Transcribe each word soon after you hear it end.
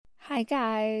Hi,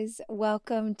 guys.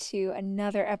 Welcome to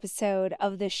another episode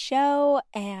of the show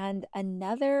and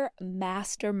another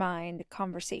mastermind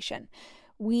conversation.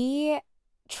 We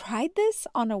tried this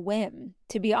on a whim.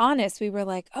 To be honest, we were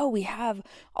like, oh, we have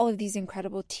all of these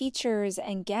incredible teachers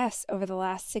and guests over the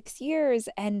last 6 years.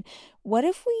 And what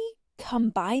if we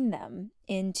combine them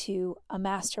into a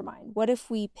mastermind? What if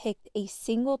we picked a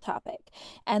single topic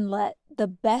and let the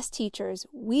best teachers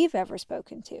we've ever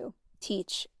spoken to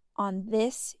teach on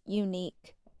this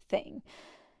unique thing?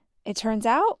 It turns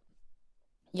out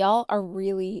y'all are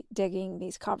really digging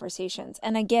these conversations,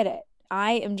 and I get it.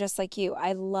 I am just like you.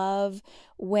 I love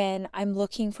when I'm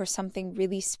looking for something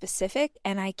really specific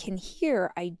and I can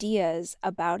hear ideas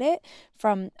about it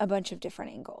from a bunch of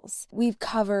different angles. We've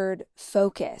covered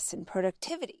focus and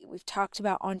productivity. We've talked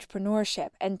about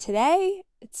entrepreneurship, and today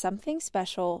it's something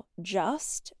special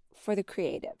just for the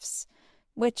creatives,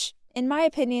 which in my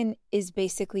opinion is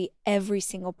basically every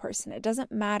single person. It doesn't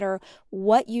matter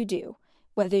what you do,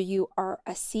 whether you are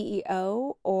a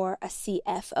CEO or a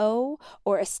CFO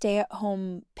or a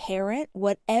stay-at-home parent,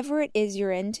 whatever it is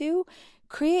you're into,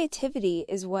 creativity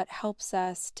is what helps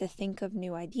us to think of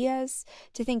new ideas,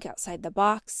 to think outside the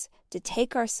box, to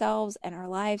take ourselves and our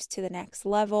lives to the next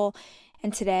level.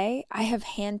 And today I have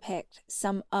handpicked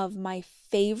some of my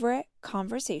favorite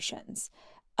conversations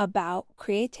about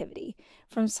creativity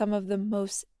from some of the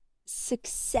most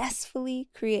successfully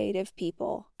creative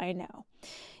people I know.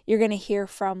 You're going to hear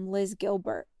from Liz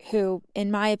Gilbert, who, in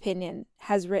my opinion,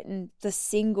 has written the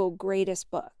single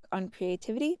greatest book on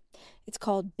creativity. It's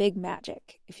called Big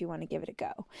Magic, if you want to give it a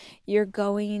go. You're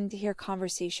going to hear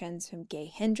conversations from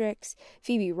Hendricks,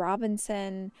 Phoebe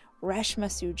Robinson,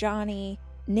 Reshma Sujani,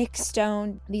 Nick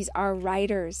Stone. These are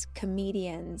writers,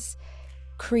 comedians,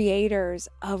 creators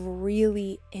of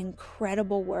really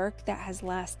incredible work that has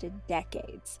lasted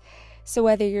decades. So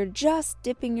whether you're just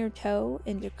dipping your toe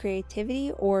into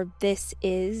creativity or this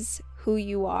is who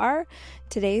you are,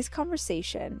 today's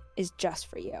conversation is just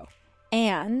for you.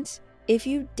 And if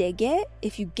you dig it,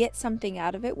 if you get something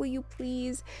out of it, will you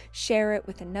please share it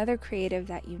with another creative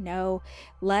that you know?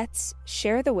 Let's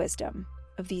share the wisdom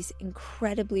of these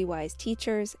incredibly wise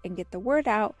teachers and get the word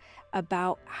out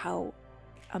about how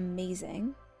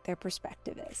amazing their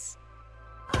perspective is.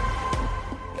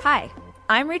 Hi,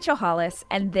 I'm Rachel Hollis,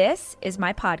 and this is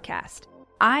my podcast.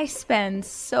 I spend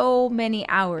so many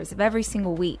hours of every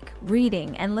single week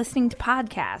reading and listening to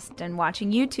podcasts and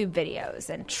watching YouTube videos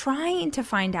and trying to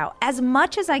find out as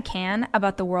much as I can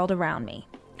about the world around me.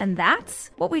 And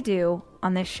that's what we do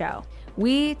on this show.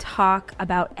 We talk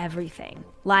about everything,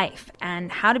 life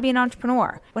and how to be an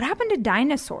entrepreneur. What happened to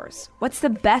dinosaurs? What's the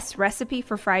best recipe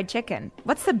for fried chicken?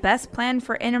 What's the best plan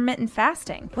for intermittent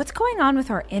fasting? What's going on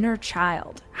with our inner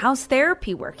child? How's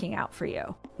therapy working out for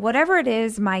you? Whatever it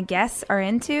is my guests are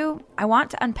into, I want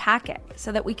to unpack it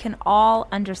so that we can all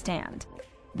understand.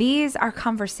 These are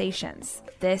conversations.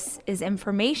 This is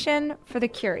information for the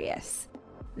curious.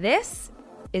 This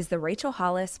is the Rachel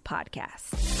Hollis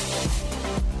Podcast.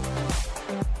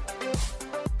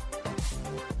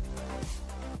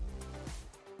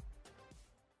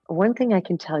 One thing I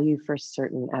can tell you for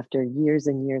certain after years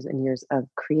and years and years of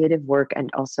creative work and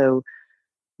also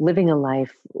living a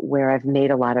life where I've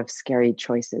made a lot of scary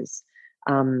choices,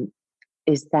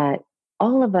 is that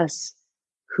all of us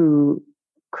who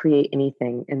create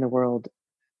anything in the world,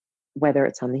 whether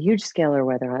it's on the huge scale or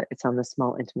whether it's on the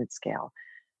small, intimate scale,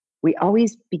 we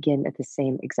always begin at the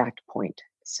same exact point.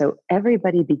 So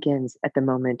everybody begins at the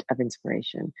moment of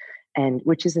inspiration, and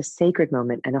which is a sacred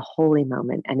moment and a holy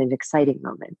moment and an exciting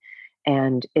moment.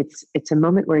 And it's a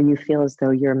moment where you feel as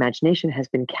though your imagination has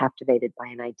been captivated by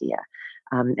an idea.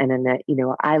 And then that,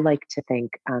 I like to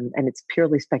think, and it's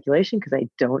purely speculation because I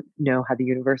don't know how the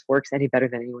universe works any better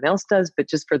than anyone else does, but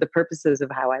just for the purposes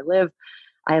of how I live,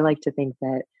 I like to think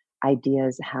that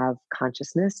ideas have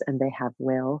consciousness and they have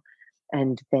will,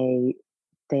 and they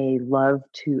love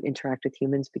to interact with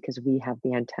humans because we have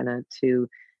the antenna to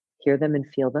hear them and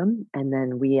feel them. And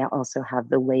then we also have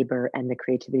the labor and the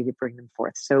creativity to bring them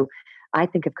forth. So I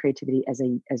think of creativity as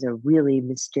a really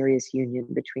mysterious union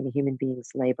between a human being's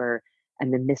labor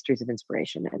and the mysteries of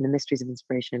inspiration. And the mysteries of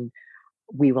inspiration,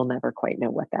 we will never quite know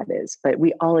what that is, but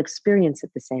we all experience it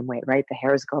the same way, right? The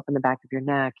hairs go up on the back of your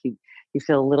neck. You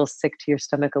feel a little sick to your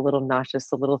stomach, a little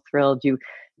nauseous, a little thrilled. You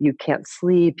can't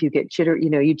sleep. You get jitter.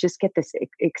 You just get this.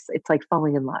 It's like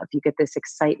falling in love. You get this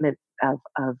excitement of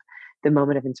the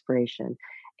moment of inspiration,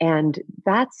 and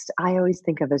that's I always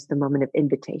think of as the moment of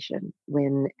invitation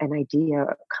when an idea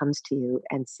comes to you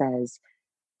and says,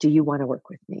 "Do you want to work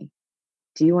with me?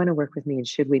 Do you want to work with me? And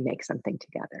should we make something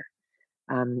together?"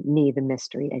 Me, the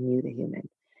mystery, and you, the human.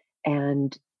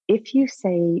 And if you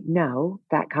say no,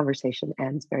 that conversation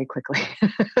ends very quickly.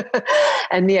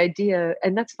 And the idea,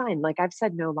 and that's fine. Like I've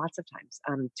said no lots of times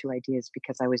to ideas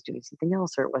because I was doing something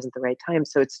else or it wasn't the right time.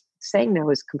 So it's saying no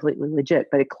is completely legit,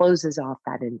 but it closes off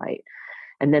that invite.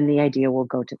 And then the idea will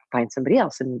go to find somebody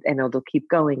else, and it'll keep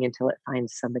going until it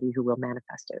finds somebody who will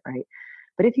manifest it, right?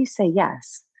 But if you say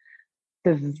yes,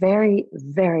 the very,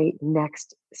 very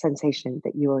next sensation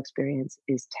that you will experience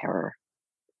is terror.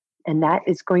 And that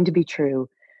is going to be true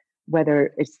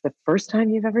whether it's the first time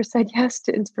you've ever said yes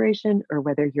to inspiration, or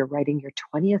whether you're writing your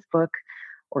 20th book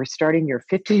or starting your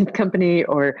 15th company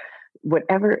or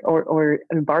whatever, or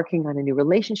embarking on a new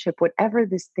relationship, whatever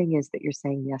this thing is that you're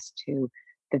saying yes to,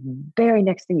 the very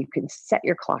next thing, you can set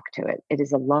your clock to it. It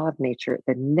is a law of nature.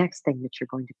 The next thing that you're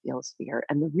going to feel is fear.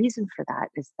 And the reason for that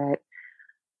is that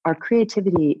our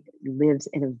creativity lives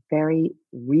in a very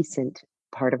recent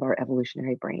part of our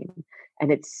evolutionary brain.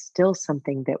 And it's still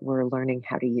something that we're learning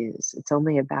how to use. It's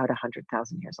only about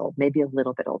 100,000 years old, maybe a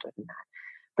little bit older than that.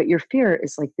 But your fear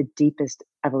is like the deepest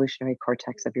evolutionary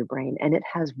cortex of your brain. And it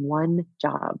has one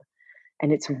job.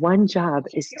 And its one job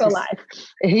is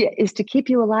to keep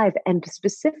you alive, and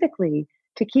specifically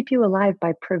to keep you alive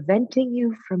by preventing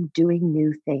you from doing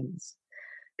new things.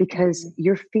 Because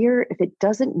your fear, if it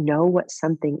doesn't know what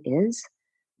something is,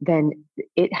 then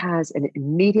it has an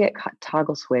immediate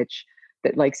toggle switch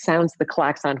that like sounds the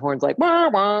klaxon horns like wah,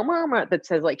 wah, wah, wah, that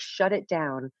says like shut it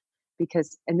down.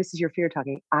 Because, and this is your fear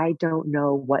talking, I don't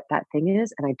know what that thing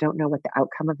is, and I don't know what the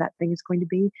outcome of that thing is going to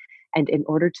be. And in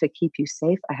order to keep you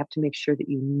safe, I have to make sure that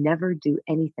you never do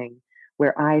anything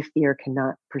where I fear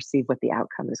cannot perceive what the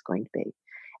outcome is going to be.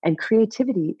 And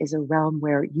creativity is a realm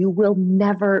where you will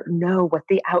never know what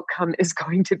the outcome is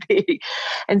going to be.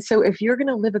 And so if you're going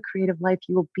to live a creative life,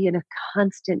 you will be in a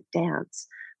constant dance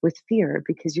with fear,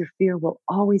 because your fear will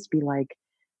always be like,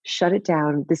 shut it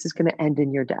down. This is going to end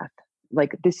in your death.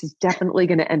 Like, this is definitely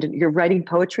going to end in, you're writing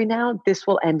poetry now. This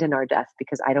will end in our death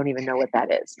because I don't even know what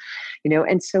that is,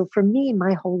 And so for me,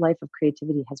 my whole life of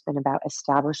creativity has been about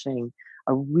establishing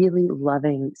a really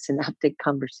loving synaptic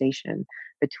conversation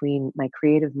between my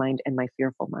creative mind and my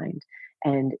fearful mind,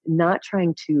 and not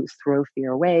trying to throw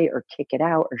fear away or kick it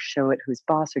out or show it who's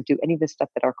boss or do any of the stuff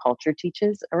that our culture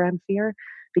teaches around fear,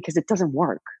 because it doesn't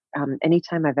work.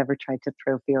 Anytime I've ever tried to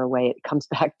throw fear away, it comes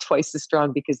back twice as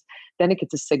strong, because then it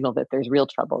gets a signal that there's real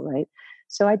trouble, right?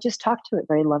 So I just talk to it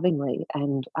very lovingly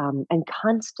and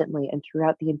constantly, and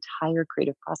throughout the entire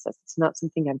creative process. It's not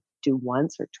something I do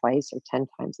once or twice or 10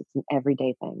 times. It's an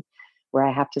everyday thing where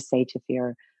I have to say to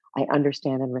fear, I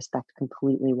understand and respect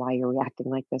completely why you're reacting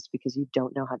like this, because you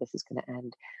don't know how this is going to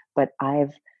end. But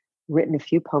I've written a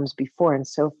few poems before, and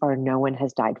so far no one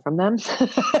has died from them.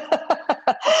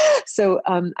 So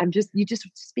you just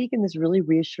speak in this really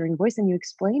reassuring voice, and you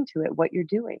explain to it what you're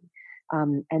doing,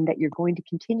 and that you're going to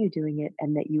continue doing it,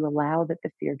 and that you allow that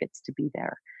the fear gets to be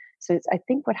there. So I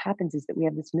think what happens is that we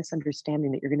have this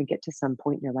misunderstanding that you're going to get to some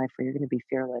point in your life where you're going to be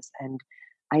fearless. And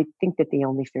I think that the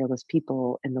only fearless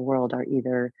people in the world are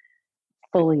either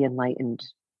fully enlightened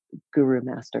guru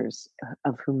masters,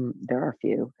 of whom there are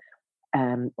few,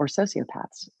 or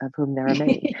sociopaths, of whom there are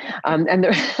many.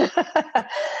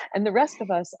 And the rest of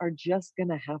us are just going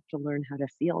to have to learn how to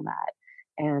feel that,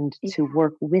 and to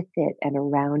work with it and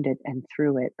around it and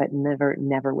through it, but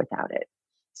never without it.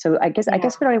 So I guess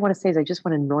what I want to say is I just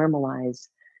want to normalize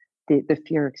the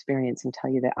fear experience and tell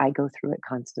you that I go through it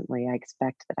constantly. I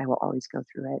expect that I will always go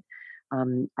through it.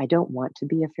 I don't want to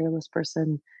be a fearless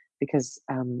person, because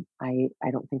I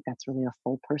don't think that's really a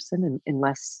full person,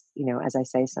 unless, as I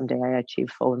say, someday I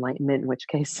achieve full enlightenment, in which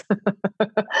case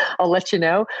I'll let you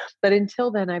know. But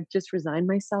until then, I've just resigned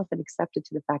myself and accepted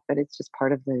to the fact that it's just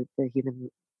part of the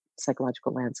human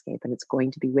psychological landscape, and it's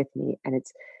going to be with me. And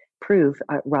it's proof.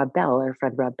 Rob Bell, our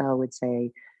friend Rob Bell, would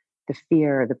say, the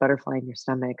fear, the butterfly in your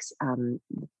stomach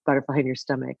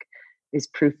is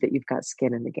proof that you've got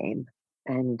skin in the game.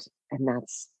 And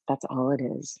that's all it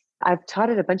is. I've taught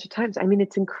it a bunch of times. I mean,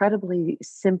 it's incredibly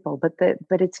simple, but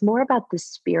it's more about the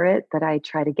spirit that I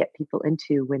try to get people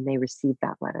into when they receive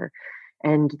that letter.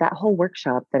 And that whole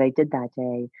workshop that I did that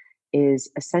day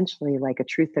is essentially like a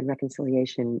truth and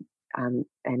reconciliation and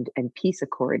peace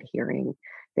accord hearing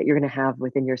that you're going to have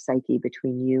within your psyche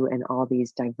between you and all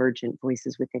these divergent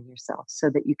voices within yourself, so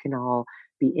that you can all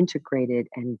be integrated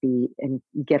and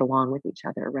get along with each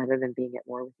other rather than being at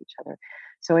war with each other.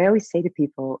 So I always say to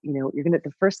people,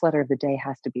 the first letter of the day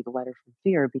has to be the letter from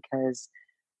fear, because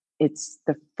it's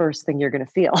the first thing you're going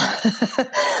to feel.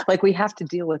 Like, we have to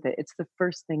deal with it. It's the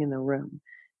first thing in the room.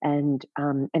 And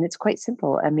it's quite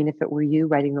simple. I mean, if it were you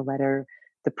writing the letter,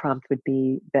 the prompt would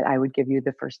be that I would give you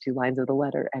the first two lines of the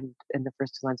letter, and the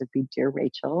first two lines would be, "Dear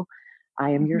Rachel,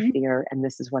 I am your Mm-hmm. fear, and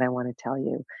this is what I want to tell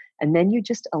you." And then you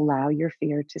just allow your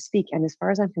fear to speak. And as far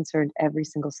as I'm concerned, every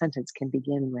single sentence can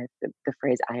begin with the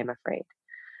phrase, "I am afraid."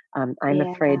 I'm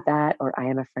Yeah. afraid that, or I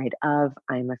am afraid of,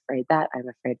 I'm afraid that, I'm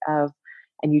afraid of.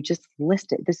 And you just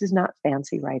list it. This is not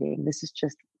fancy writing. This is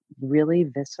just really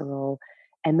visceral.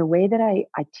 And the way that I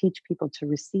teach people to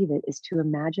receive it is to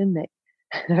imagine that,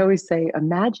 I always say,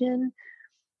 imagine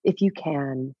if you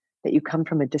can, that you come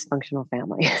from a dysfunctional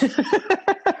family.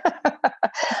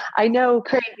 I know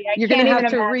Crazy. I you're going to can't even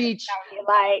have to imagine what reach. that would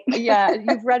be like. Yeah,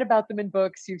 you've read about them in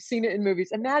books, you've seen it in movies.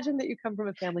 Imagine that you come from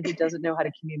a family who doesn't know how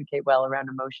to communicate well around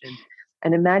emotion.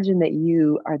 And imagine that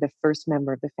you are the first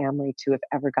member of the family to have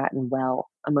ever gotten well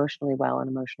and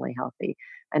emotionally healthy.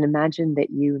 And imagine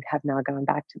that you have now gone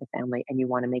back to the family and you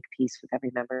want to make peace with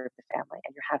every member of the family.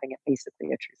 And you're having basically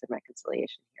a truth and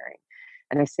reconciliation hearing.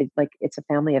 And I say, like, it's a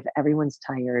family of everyone's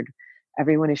tired,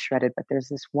 everyone is shredded, but there's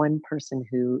this one person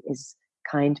who is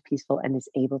kind, peaceful, and is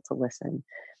able to listen.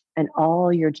 And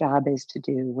all your job is to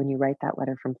do when you write that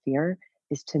letter from fear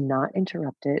is to not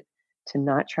interrupt it, to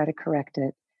not try to correct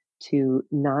it, to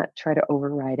not try to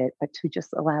override it, but to just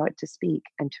allow it to speak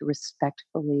and to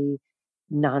respectfully,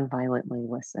 non-violently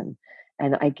listen.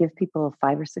 And I give people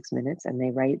 5 or 6 minutes and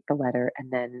they write the letter,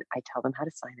 and then I tell them how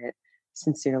to sign it.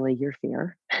 Sincerely, your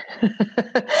fear.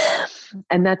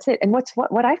 And that's it. And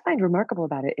what I find remarkable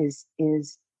about it is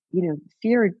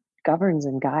fear governs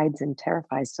and guides and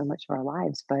terrifies so much of our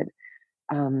lives. But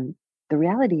the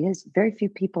reality is, very few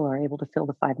people are able to fill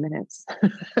the 5 minutes.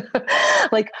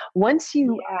 Like, once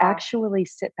you Yeah. actually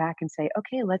sit back and say,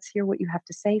 "Okay, let's hear what you have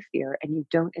to say, fear," and you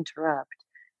don't interrupt,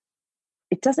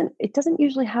 it doesn't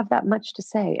usually have that much to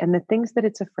say. And the things that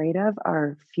it's afraid of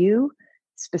are few,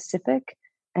 specific,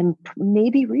 and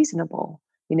maybe reasonable.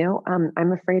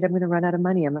 I'm afraid I'm going to run out of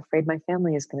money. I'm afraid my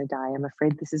family is going to die. I'm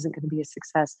afraid this isn't going to be a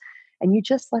success. And you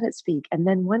just let it speak. And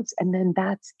then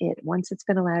that's it. Once it's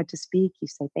been allowed to speak, you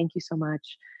say, "Thank you so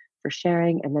much for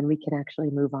sharing." And then we can actually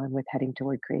move on with heading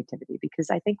toward creativity. Because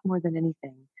I think more than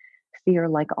anything, fear,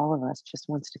 like all of us, just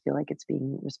wants to feel like it's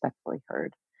being respectfully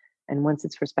heard. And once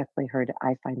it's respectfully heard,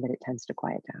 I find that it tends to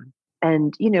quiet down.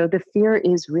 And, the fear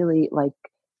is really like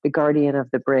the guardian of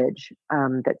the bridge,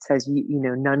 that says,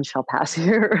 none shall pass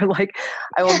here, or like,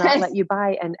 I will not let Yes. you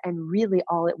by. And really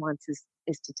all it wants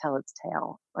is to tell its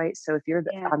tale, right? So if you're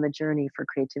Yeah. on the journey for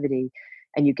creativity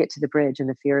and you get to the bridge and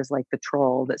the fear is like the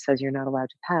troll that says you're not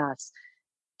allowed to pass,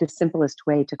 the simplest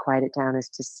way to quiet it down is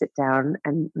to sit down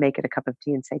and make it a cup of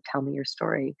tea and say, "Tell me your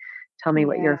story. Tell me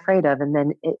what you're Yeah. afraid of." And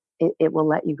then it will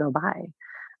let you go by.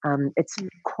 It's Mm.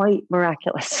 quite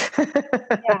miraculous.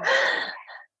 Yeah.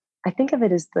 I think of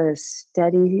it as the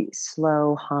steady,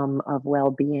 slow hum of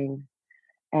well-being.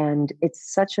 And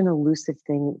it's such an elusive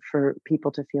thing for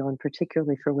people to feel, and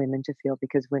particularly for women to feel,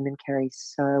 because women carry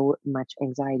so much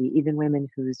anxiety. Even women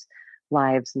whose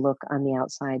lives look on the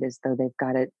outside as though they've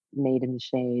got it made in the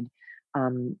shade,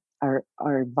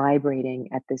 are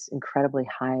vibrating at this incredibly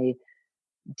high,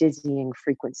 dizzying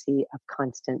frequency of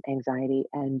constant anxiety.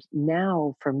 And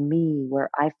now, for me, where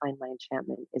I find my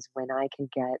enchantment is when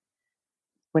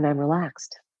I'm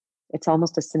relaxed. It's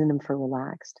almost a synonym for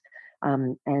relaxed.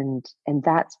 And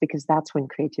that's because that's when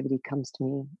creativity comes to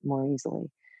me more easily.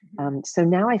 Mhm. So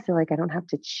now I feel like I don't have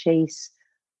to chase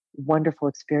wonderful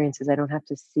experiences. I don't have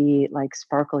to see like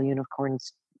sparkle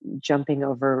unicorns jumping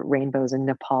over rainbows in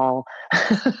Nepal.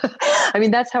 I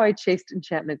mean, that's how I chased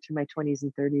enchantment through my 20s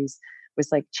and 30s, was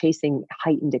like chasing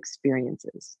heightened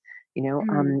experiences.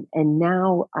 Mm. And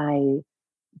now I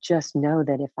just know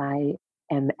that if I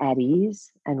am at ease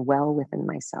and well within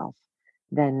myself,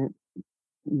 then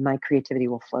my creativity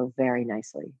will flow very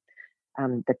nicely.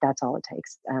 That's all it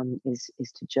takes,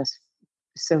 is to just.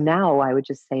 So now I would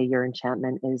just say your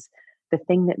enchantment is the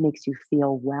thing that makes you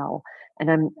feel well. And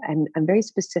I'm very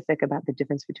specific about the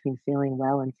difference between feeling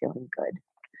well and feeling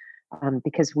good,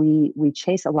 because we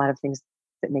chase a lot of things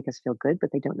that make us feel good,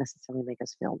 but they don't necessarily make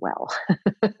us feel well.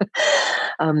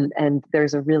 And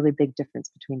there's a really big difference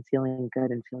between feeling good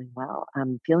and feeling well.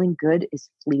 Feeling good is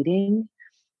fleeting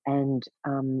and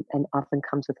often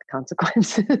comes with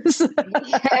consequences.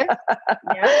 Yes.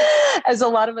 Yep. As a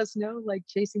lot of us know, like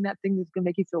chasing that thing that's going to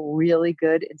make you feel really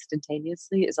good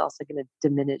instantaneously is also going to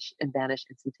diminish and vanish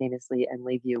instantaneously and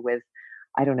leave you with,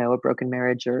 I don't know, a broken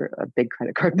marriage or a big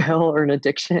credit card bill or an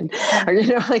addiction, or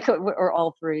Mhm. like, or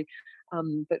all three.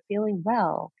 But feeling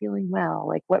well,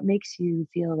 like what makes you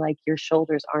feel like your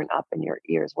shoulders aren't up in your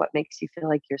ears? What makes you feel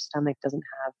like your stomach doesn't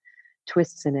have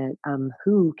twists in it?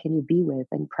 Who can you be with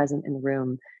and present in the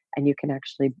room, and you can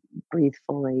actually breathe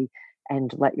fully?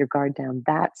 and let your guard down.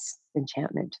 That's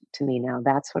enchantment to me now.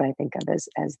 That's what I think of as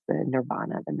the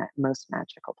nirvana, the most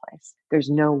magical place. There's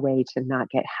no way to not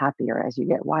get happier as you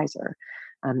get wiser.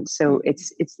 So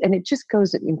it's and it just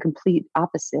goes in complete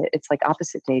opposite. It's like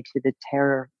opposite day to the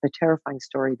terrifying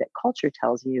story that culture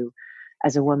tells you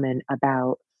as a woman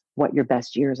about what your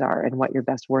best years are and what your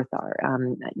best worth are.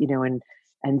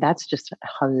 And that's just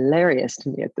hilarious to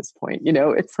me at this point.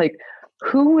 It's like,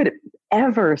 who would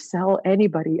ever sell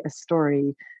anybody a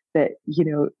story that,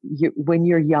 when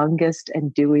you're youngest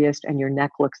and dewiest and your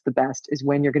neck looks the best is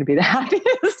when you're going to be the happiest.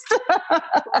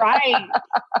 Right.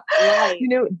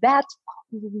 That's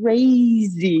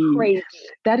crazy.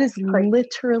 That is crazy.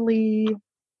 Literally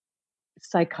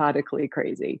psychotically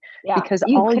crazy, because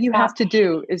you all you have to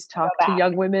do is talk to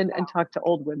young women and talk to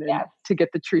old women to get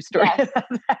the true story of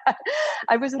that.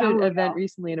 I was at an event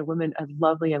recently, and a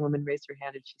lovely young woman raised her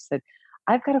hand and she said,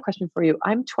 "I've got a question for you.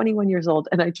 I'm 21 years old."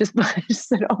 And I just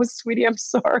said, "Oh, sweetie, I'm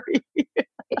sorry."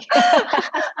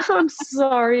 I'm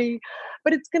sorry,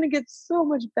 but it's going to get so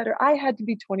much better. I had to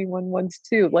be 21 once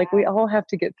too. Like, we all have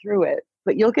to get through it,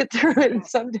 but you'll get through it, and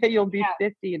someday you'll be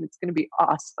 50 and it's going to be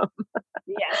awesome.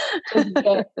 Just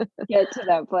get to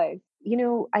that place.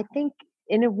 I think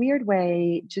in a weird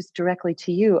way, just directly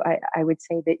to you, I would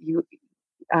say that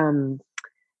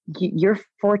you're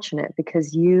fortunate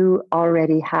because you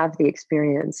already have the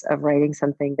experience of writing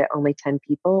something that only 10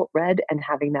 people read and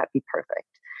having that be perfect.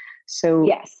 So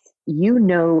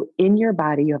in your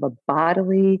body, you have a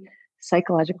bodily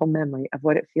psychological memory of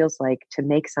what it feels like to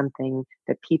make something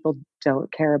that people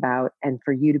don't care about and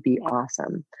for you to be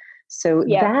awesome. So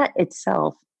that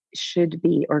itself should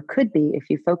be, or could be, if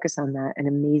you focus on that, an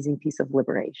amazing piece of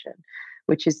liberation,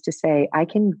 which is to say, I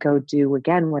can go do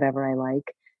again whatever I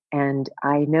like. And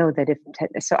I know that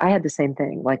so I had the same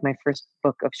thing, like my first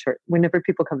book of short, whenever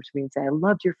people come to me and say, "I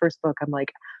loved your first book," I'm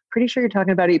like, "Pretty sure you're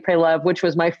talking about Eat, Pray, Love," which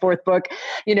was my fourth book.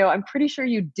 I'm pretty sure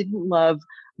you didn't love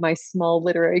my small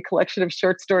literary collection of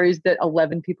short stories that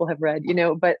 11 people have read,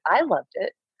 but I loved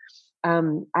it.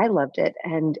 I loved it.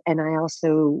 And I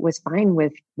also was fine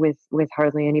with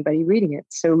hardly anybody reading it.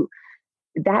 So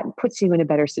that puts you in a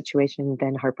better situation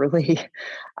than Harper Lee,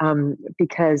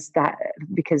 because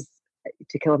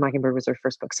To Kill a Mockingbird was her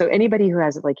first book. So anybody who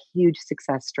has like huge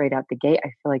success straight out the gate, I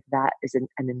feel like that is an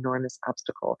enormous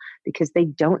obstacle, because they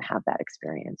don't have that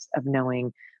experience of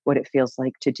knowing what it feels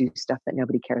like to do stuff that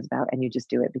nobody cares about, and you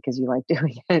just do it because you like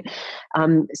doing it.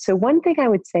 So one thing I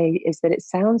would say is that it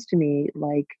sounds to me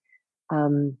like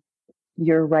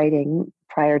your writing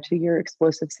prior to your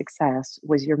explosive success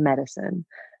was your medicine,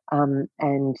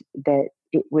 and that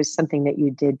it was something that you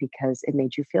did because it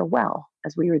made you feel well,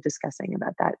 as we were discussing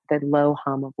about that, the low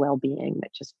hum of well-being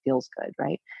that just feels good,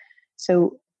 right?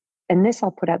 So, and this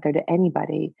I'll put out there to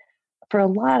anybody, for a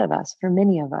lot of us, for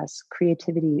many of us,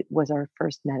 creativity was our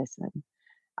first medicine.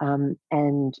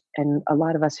 And a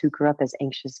lot of us who grew up as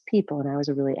anxious people, and I was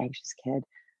a really anxious kid,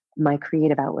 my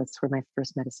creative outlets were my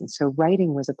first medicine. So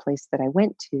writing was a place that I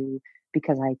went to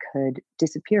because I could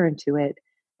disappear into it.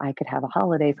 I could have a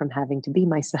holiday from having to be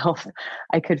myself.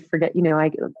 I could forget,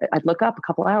 I'd look up, a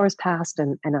couple hours passed,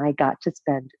 and I got to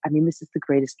spend, this is the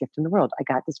greatest gift in the world. I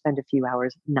got to spend a few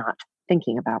hours not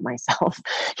thinking about myself,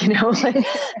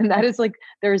 and that is like,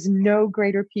 there is no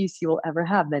greater peace you will ever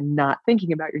have than not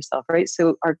thinking about yourself, right?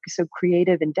 So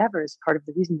creative endeavor is part of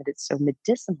the reason that it's so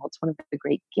medicinal. It's one of the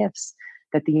great gifts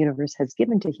that the universe has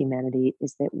given to humanity,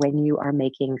 is that when you are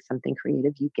making something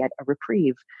creative, you get a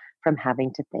reprieve from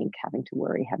having to think, having to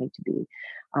worry, having to be.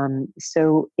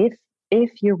 So if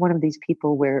you're one of these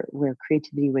people where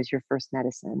creativity was your first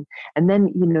medicine, and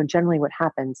then, generally what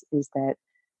happens is that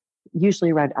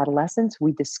usually around adolescence,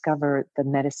 we discover the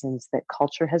medicines that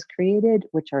culture has created,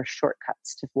 which are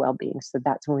shortcuts to well-being. So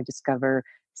that's when we discover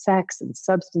sex and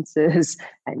substances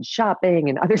and shopping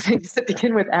and other things that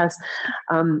begin with S.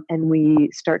 And we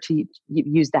start to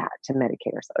use that to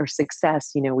medicate ourselves. Or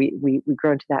success, we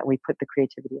grow into that and we put the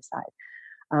creativity aside.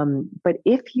 But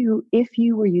if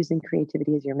you were using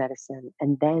creativity as your medicine,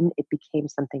 and then it became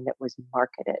something that was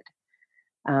marketed,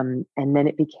 and then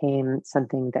it became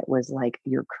something that was like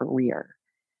your career,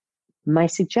 my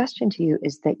suggestion to you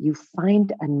is that you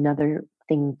find another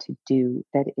thing to do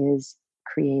that is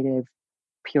creative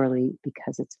purely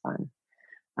because it's fun.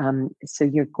 So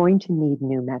you're going to need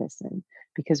new medicine,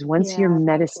 because once your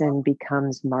medicine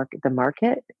becomes the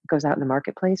market goes out in the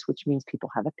marketplace, which means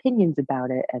people have opinions about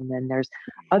it. And then there's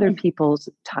other people's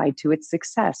tied to its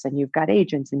success. And you've got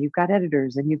agents, and you've got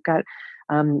editors, and you've got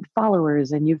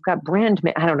followers, and you've got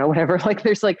I don't know, whatever. Like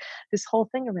there's like this whole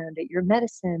thing around it. Your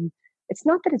medicine it's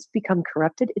not that it's become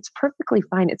corrupted. It's perfectly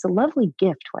fine. It's a lovely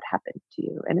gift what happened to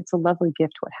you. And it's a lovely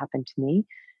gift what happened to me.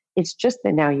 It's just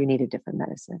that now you need a different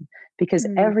medicine, because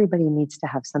everybody needs to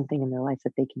have something in their life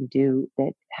that they can do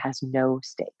that has no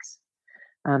stakes.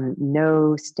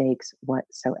 No stakes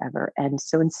whatsoever. And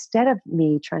so instead of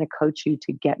me trying to coach you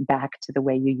to get back to the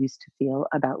way you used to feel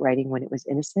about writing when it was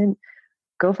innocent,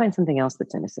 go find something else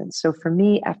that's innocent. So for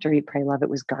me, after Eat, Pray, Love, it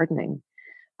was gardening.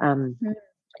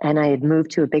 And I had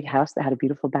moved to a big house that had a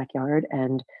beautiful backyard,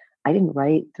 and I didn't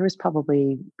write. There was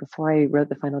probably, before I wrote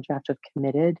the final draft of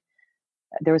Committed,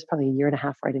 there was probably a year and a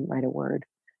half where I didn't write a word.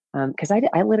 Because I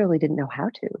literally didn't know how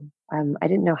to. I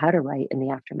didn't know how to write in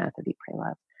the aftermath of Eat, Pray,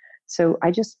 Love. So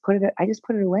I just put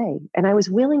it away. And I was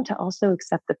willing to also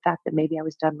accept the fact that maybe I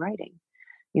was done writing.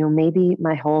 Maybe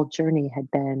my whole journey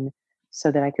had been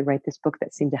so that I could write this book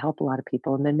that seemed to help a lot of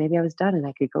people. And then maybe I was done and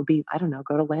I could go to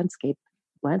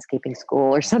landscaping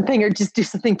school or something, or just do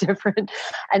something different.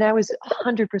 And I was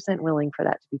 100% willing for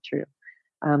that to be true.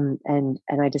 And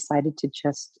I decided to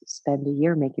just spend a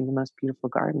year making the most beautiful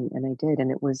garden. And I did.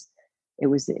 And it was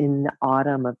in the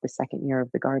autumn of the second year of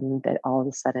the garden that all of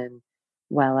a sudden,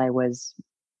 while I was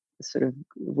sort of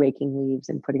raking leaves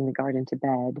and putting the garden to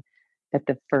bed, that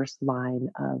the first line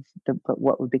of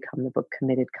what would become the book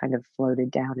Committed kind of floated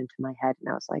down into my head. And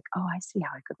I was like, oh, I see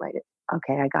how I could write it.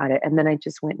 Okay, I got it. And then I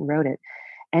just went and wrote it.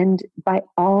 And by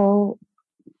all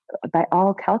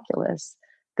calculus,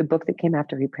 the book that came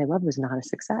after Eat, Pray, Love was not a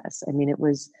success. I mean, it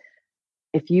was,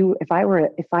 if I were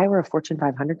a Fortune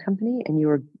 500 company and you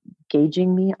were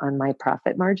gauging me on my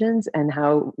profit margins and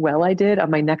how well I did on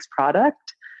my next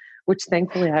product, which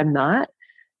thankfully I'm not,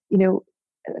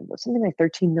 something like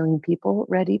 13 million people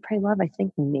read Eat, Pray, Love. I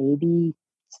think maybe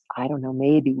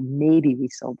we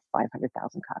sold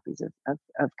 500,000 copies of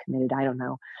Committed. I don't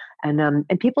know. And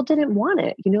people didn't want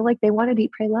it, like they wanted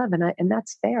Eat, Pray, Love. And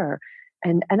that's fair.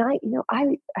 And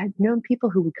I've known people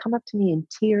who would come up to me in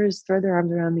tears, throw their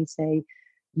arms around me, say,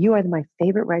 you are my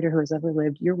favorite writer who has ever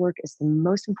lived. Your work is the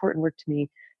most important work to me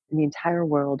in the entire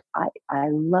world. I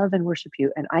love and worship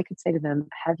you. And I could say to them,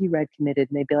 have you read Committed?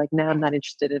 And they'd be like, no, I'm not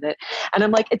interested in it. And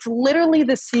I'm like, it's literally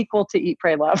the sequel to Eat,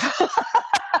 Pray, Love.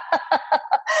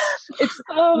 It's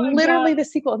literally the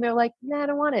sequel. And they're like, nah, I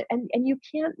don't want it. And you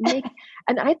can't make,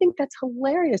 and I think that's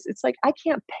hilarious. It's like, I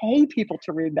can't pay people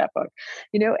to read that book,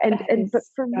 but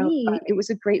for me, funny. It was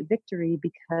a great victory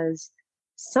because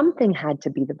something had to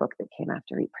be the book that came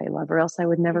after Eat, Pray, Love, or else I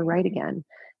would never write again.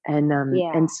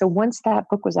 And so once that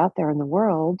book was out there in the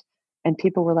world and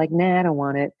people were like, nah, I don't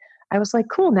want it, I was like,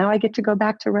 cool, now I get to go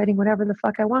back to writing whatever the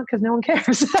fuck I want because no one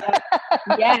cares.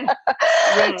 Yeah.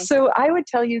 So I would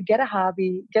tell you, get a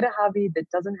hobby that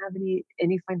doesn't have any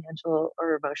financial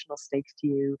or emotional stakes to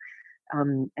you.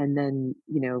 And then,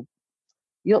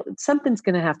 something's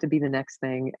going to have to be the next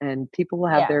thing and people will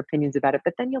have their opinions about it,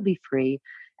 but then you'll be free,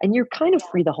 and you're kind of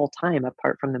free the whole time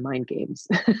apart from the mind games.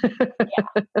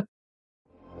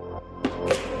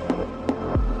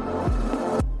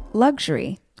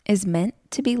 Luxury is meant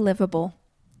to be livable.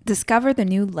 Discover the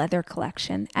new leather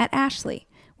collection at Ashley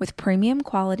with premium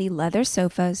quality leather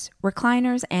sofas,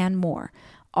 recliners, and more,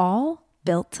 all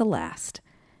built to last.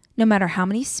 No matter how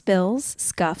many spills,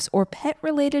 scuffs, or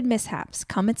pet-related mishaps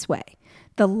come its way,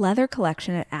 the leather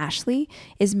collection at Ashley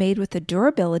is made with the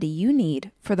durability you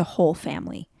need for the whole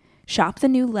family. Shop the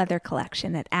new leather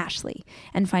collection at Ashley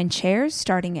and find chairs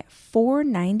starting at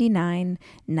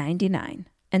 $499.99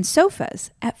 and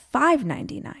sofas at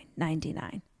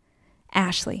 $599.99.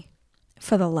 Ashley,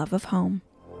 for the love of home.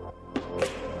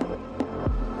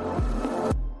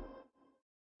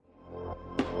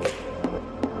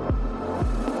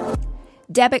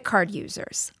 Debit card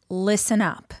users, listen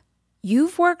up.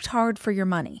 You've worked hard for your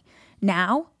money.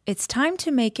 Now it's time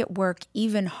to make it work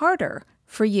even harder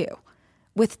for you.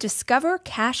 With Discover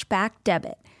Cashback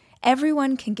Debit,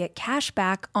 everyone can get cash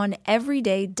back on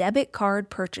everyday debit card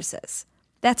purchases.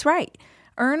 That's right.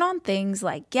 Earn on things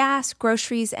like gas,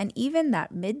 groceries, and even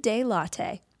that midday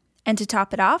latte. And to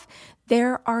top it off,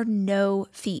 there are no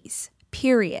fees,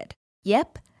 period.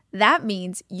 Yep, that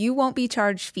means you won't be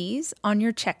charged fees on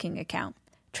your checking account.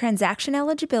 Transaction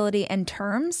eligibility and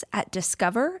terms at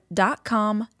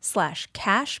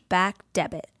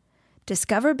discover.com/cashbackdebit.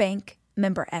 Discover Bank,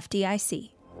 member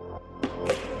FDIC.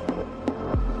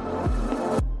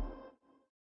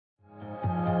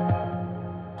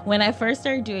 When I first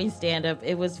started doing stand-up,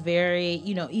 it was very,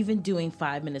 even doing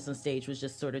 5 minutes on stage was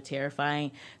just sort of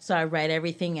terrifying. So I write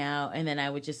everything out, and then I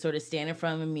would just sort of stand in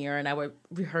front of a mirror, and I would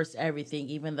rehearse everything,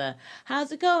 even the,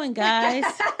 how's it going, guys?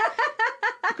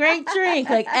 Great drink.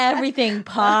 Like everything,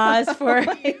 pause for. Oh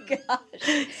my gosh.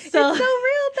 It's so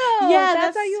real, though. Yeah,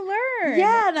 that's how you learn.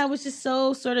 Yeah, and I was just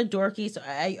so sort of dorky. So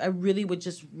I really would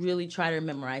just really try to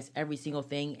memorize every single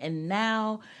thing. And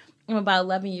now I'm about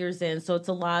 11 years in, so it's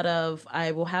a lot of,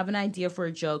 I will have an idea for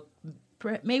a joke,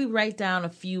 maybe write down a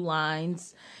few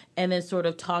lines, and then sort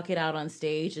of talk it out on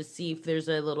stage to see if there's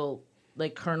a little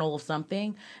like kernel of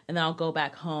something, and then I'll go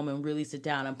back home and really sit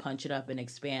down and punch it up and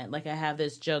expand. Like I have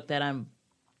this joke that I'm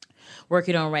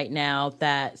working on right now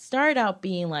that started out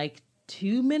being like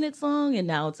 2 minutes long, and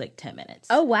now it's like 10 minutes.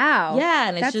 Oh, wow. Yeah,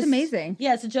 and that's amazing.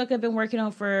 Yeah, it's a joke I've been working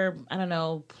on for, I don't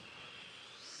know,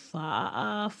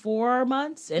 4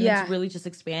 months, and it's really just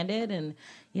expanded. And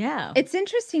yeah, it's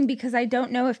interesting because I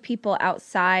don't know if people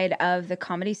outside of the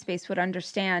comedy space would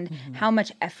understand how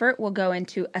much effort will go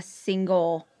into a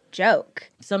single joke.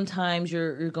 Sometimes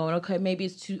you're going, okay, maybe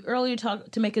it's too early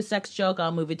to make a sex joke.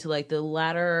 I'll move it to like the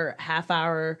latter half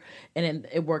hour, and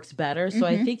it works better. So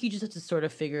I think you just have to sort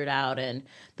of figure it out, and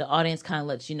the audience kind of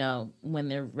lets you know when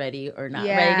they're ready or not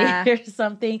ready or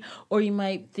something. Or you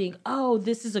might think, oh,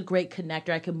 this is a great connector.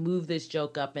 I can move this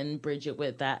joke up and bridge it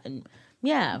with that. And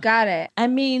yeah. Got it. I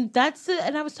mean, that's it.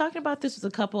 And I was talking about this with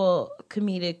a couple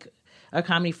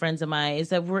comedy friends of mine, is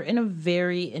that we're in a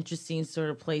very interesting sort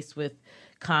of place with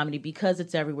comedy because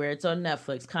it's everywhere. It's on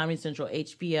Netflix, Comedy Central,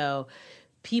 HBO.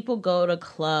 People go to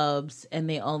clubs and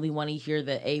they only want to hear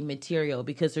the A material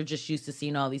because they're just used to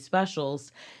seeing all these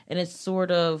specials. And it's sort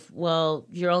of, well,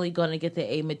 you're only going to get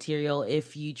the A material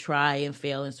if you try and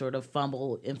fail and sort of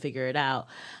fumble and figure it out.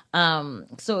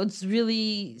 So it's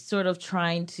really sort of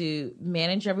trying to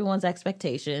manage everyone's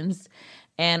expectations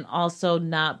and also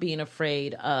not being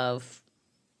afraid of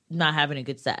not having a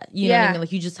good set. You know what I mean?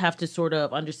 Like, you just have to sort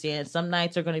of understand some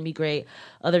nights are going to be great.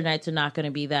 Other nights are not going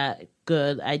to be that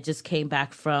good. I just came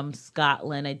back from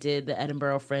Scotland. I did the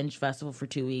Edinburgh Fringe Festival for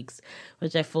 2 weeks,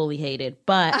 which I fully hated.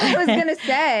 But I was going to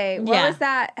say, what was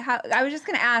that? I was just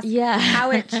going to ask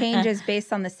how it changes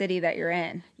based on the city that you're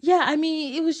in. Yeah, I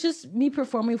mean, it was just me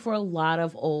performing for a lot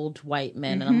of old white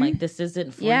men. And I'm like, this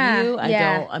isn't for you.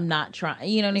 I'm not trying.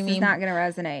 You know what I mean? It's not going to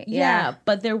resonate. Yeah.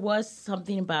 But there was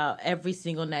something about every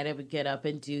single night I would get up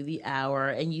and do the hour,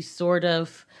 and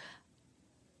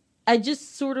I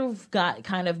just sort of got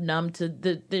kind of numb to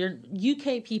the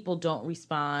UK people don't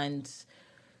respond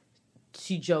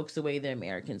to jokes the way the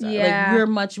Americans are. Like, we're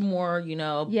much more,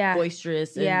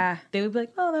 boisterous. And they would be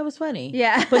like, oh, that was funny.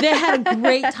 Yeah. But they had a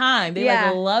great time. They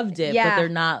loved it, but they're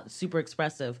not super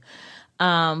expressive.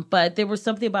 But there was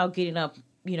something about getting up,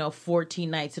 14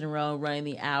 nights in a row, running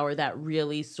the hour that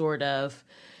really sort of,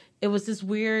 it was this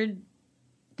weird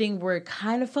thing where it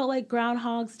kind of felt like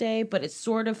Groundhog's Day, but it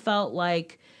sort of felt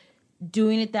like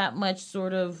doing it that much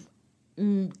sort of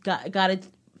got it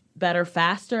better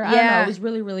faster. I don't know. It was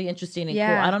really, really interesting and cool.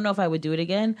 I don't know if I would do it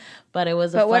again, but it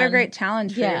was what a great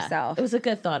challenge for yourself. It was a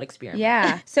good thought experiment.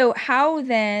 Yeah. So how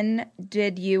then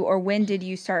when did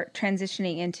you start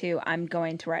transitioning into I'm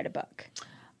going to write a book?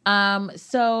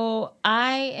 So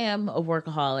I am a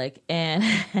workaholic, and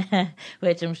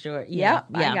which I'm sure, I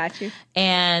got you.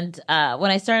 And when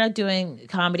I started out doing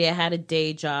comedy, I had a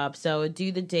day job. So I would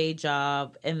do the day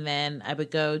job, and then I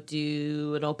would go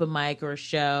do an open mic or a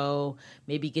show,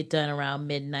 maybe get done around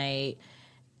midnight,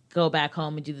 go back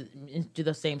home and do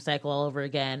the same cycle all over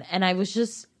again. And I was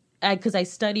just, because I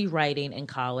studied writing in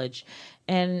college,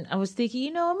 and I was thinking,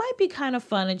 it might be kind of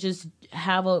fun to just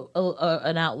have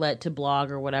an outlet to blog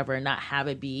or whatever, and not have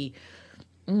it be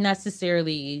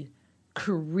necessarily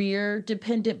career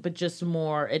dependent, but just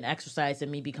more an exercise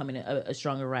in me becoming a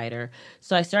stronger writer.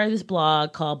 So I started this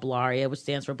blog called Blaria, which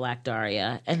stands for Black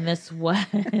Daria. And this was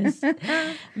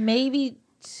maybe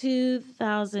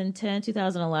 2010,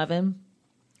 2011.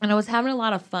 And I was having a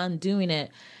lot of fun doing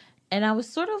it. And I was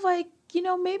sort of like,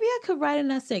 maybe I could write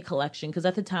an essay collection, because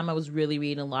at the time I was really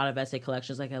reading a lot of essay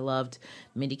collections. Like, I loved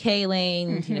Mindy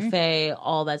Kaling, Tina Fey,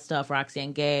 all that stuff,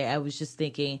 Roxane Gay. I was just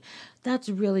thinking, that's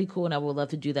really cool, and I would love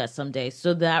to do that someday.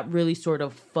 So that really sort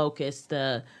of focused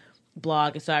the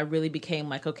blog. And so I really became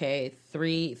like, okay,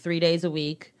 three days a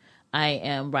week, I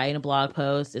am writing a blog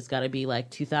post. It's got to be like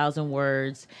 2,000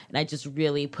 words. And I just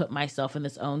really put myself in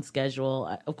this own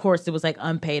schedule. Of course, it was like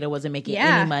unpaid. I wasn't making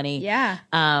any money. Yeah.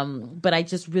 But I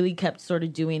just really kept sort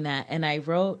of doing that. And I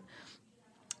wrote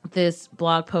this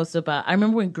blog post about, I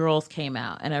remember when Girls came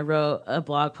out, and I wrote a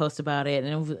blog post about it,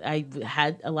 and I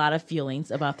had a lot of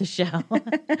feelings about the show.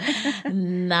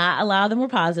 Not a lot of them were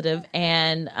positive.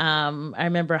 And I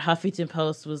remember Huffington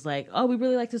Post was like, oh, we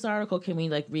really like this article. Can we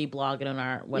like reblog it on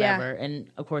our whatever? Yeah.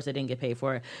 And of course I didn't get paid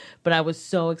for it, but I was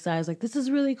so excited. I was like, this is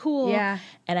really cool. Yeah.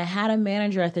 And I had a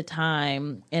manager at the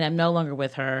time, and I'm no longer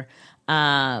with her.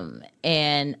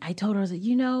 And I told her, I was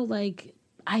like,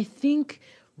 I think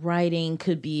writing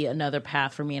could be another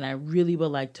path for me, and I really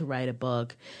would like to write a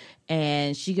book.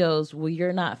 And she goes, well,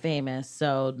 you're not famous,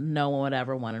 so no one would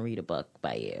ever want to read a book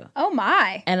by you. Oh,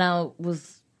 my. And I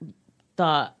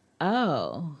thought,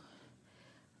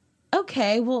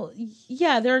 okay, well,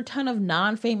 yeah, there are a ton of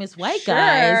non-famous white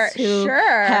guys who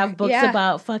have books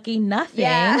about fucking nothing.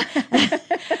 Yeah.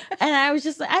 And I was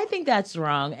just like, I think that's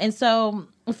wrong. And so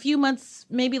a few months,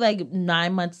 maybe like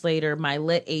 9 months later, my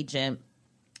lit agent,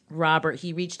 Robert,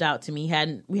 he reached out to me.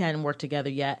 We hadn't worked together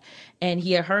yet. And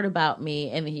he had heard about me,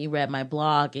 and he read my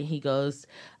blog, and he goes,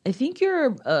 I think you're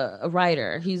a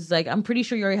writer. He's like, I'm pretty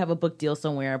sure you already have a book deal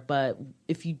somewhere, but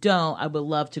if you don't, I would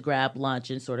love to grab lunch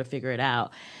and sort of figure it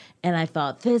out. And I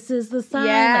thought, this is the sign.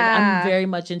 Yeah. Like, I'm very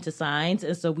much into signs.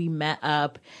 And so we met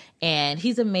up, and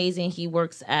he's amazing. He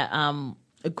works at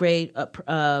a great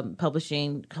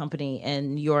publishing company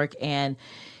in New York, and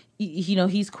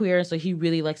he's queer, so he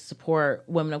really likes to support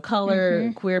women of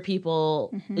color, queer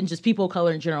people, and just people of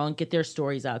color in general, and get their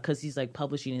stories out, because he's like,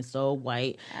 publishing is so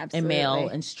white and male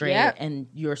and straight, and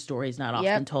your story is not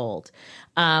often told.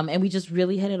 And we just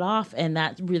really hit it off, and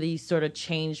that really sort of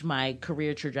changed my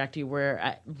career trajectory,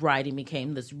 where writing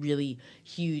became this really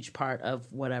huge part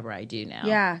of whatever I do now.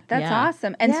 Yeah, that's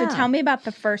awesome. And so tell me about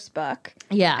the first book.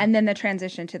 Yeah. And then the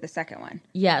transition to the second one.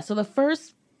 Yeah, so the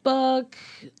first book,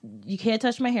 You Can't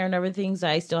Touch My Hair and Everything's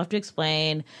I still have to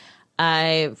explain.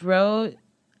 I wrote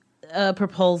a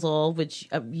proposal, which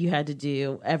you had to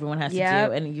do, everyone has to do,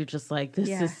 and you're just like, this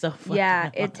is so fucking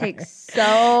hard. It takes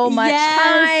so much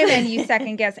time, and you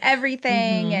second guess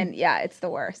everything, and it's the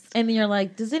worst. And then you're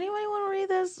like, does anybody want to read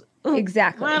this?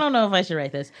 Exactly. I don't know if I should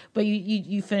write this, but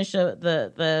you finish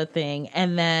the thing,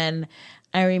 and then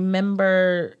I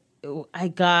remember I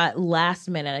got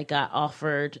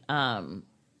offered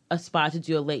a spot to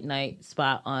do a late night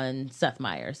spot on Seth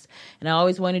Meyers. And I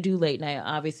always wanted to do late night.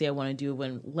 Obviously, I want to do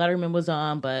when Letterman was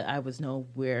on, but I was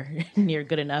nowhere near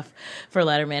good enough for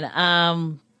Letterman.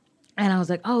 And I was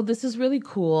like, oh, this is really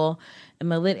cool. And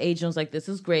my lit agent was like, this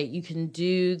is great. You can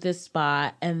do this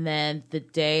spot. And then the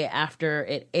day after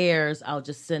it airs, I'll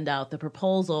just send out the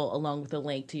proposal along with a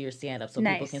link to your stand-up so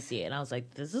people can see it. And I was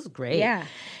like, this is great. Yeah.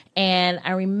 And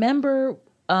I remember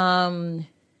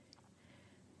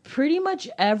pretty much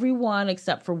everyone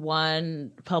except for one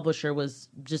publisher was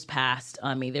just passed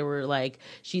on me. They were like,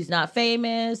 she's not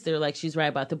famous. They're like, she's right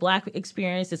about the Black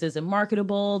experience. This isn't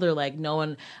marketable. They're like, no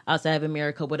one outside of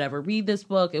America would ever read this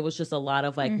book. It was just a lot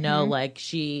of like, no, like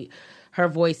her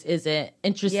voice isn't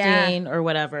interesting or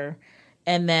whatever.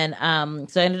 And then,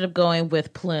 so I ended up going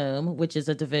with Plume, which is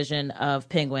a division of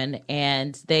Penguin,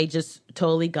 and they just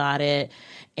totally got it,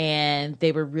 and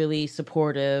they were really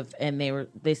supportive, and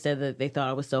they said that they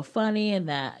thought it was so funny, and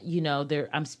that,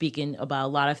 I'm speaking about a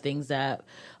lot of things that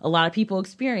a lot of people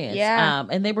experience. Yeah.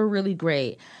 And they were really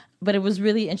great. But it was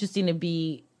really interesting to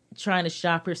be trying to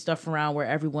shop your stuff around where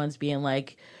everyone's being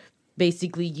like,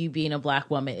 basically you being a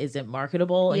Black woman isn't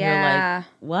marketable. And you're like,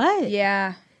 what?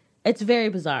 Yeah. It's very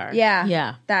bizarre.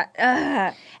 Yeah.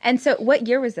 Yeah. And so what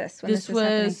year was this? When this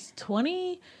was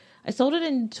 20... I sold it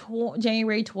in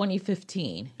January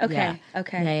 2015. Okay. Yeah.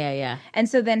 Okay. Yeah. And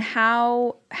so then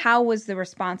how was the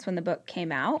response when the book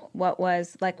came out? What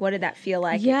did that feel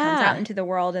like? Yeah. It comes out into the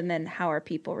world, and then how are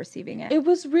people receiving it? It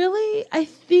was really, I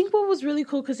think what was really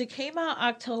cool, because it came out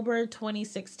October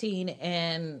 2016,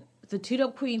 and the Two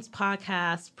Dope Queens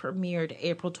podcast premiered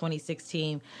April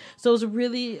 2016. So it was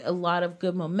really a lot of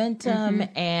good momentum,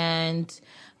 and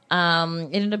it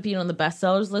ended up being on the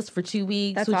bestsellers list for 2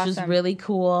 weeks, which was really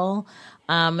cool.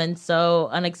 And so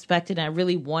unexpected. I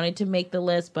really wanted to make the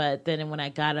list, but then when I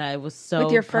got it, I was so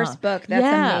with your first book.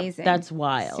 That's amazing. That's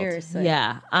wild. Seriously.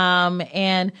 Yeah.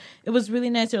 And it was really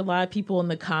nice. There were a lot of people in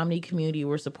the comedy community who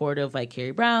were supportive, like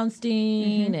Carrie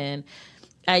Brownstein, and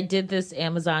I did this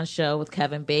Amazon show with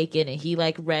Kevin Bacon, and he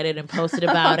read it and posted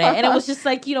about it. And it was just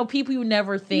people you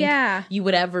never think you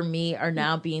would ever meet are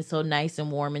now being so nice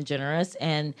and warm and generous.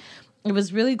 And it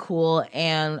was really cool.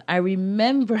 And I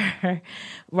remember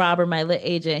Robert, my lit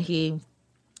agent, he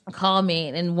called me,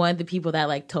 and one of the people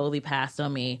that totally passed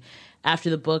on me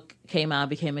after the book came out,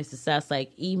 became a success,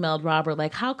 emailed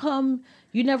Robert, how come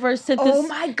you never sent this? Oh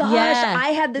my gosh, I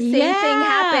had the same thing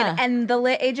happen. And the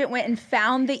lit agent went and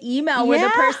found the email where the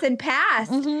person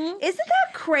passed. Isn't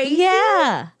that crazy?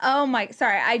 Yeah. Oh my,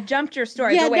 sorry, I jumped your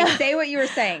story. But wait, say what you were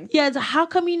saying. Yeah, how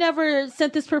come you never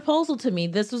sent this proposal to me?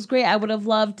 This was great. I would have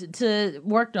loved to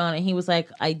worked on it. He was like,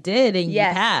 I did, and you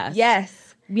passed. Yes.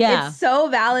 Yeah. It's so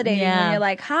validating when you're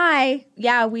like, hi,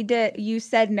 we did. You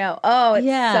said no. Oh, it's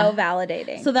so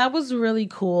validating. So that was really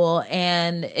cool.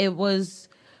 And it was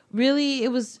really, it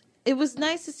was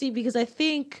nice to see, because I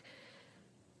think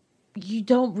you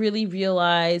don't really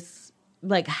realize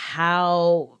like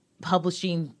how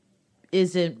publishing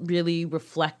isn't really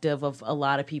reflective of a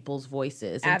lot of people's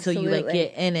voices until you like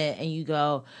get in it and you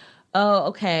go, oh,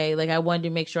 okay, like I wanted to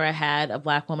make sure I had a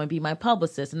Black woman be my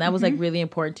publicist. And that was like really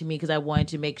important to me because I wanted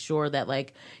to make sure that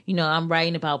like, you know, I'm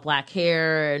writing about Black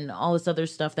hair and all this other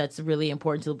stuff that's really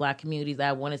important to the Black community, that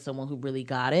I wanted someone who really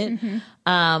got it.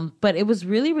 But it was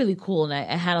really, really cool. And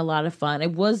I had a lot of fun.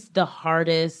 It was the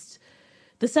hardest.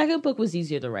 The second book was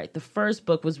easier to write. The first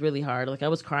book was really hard. Like I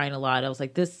was crying a lot. I was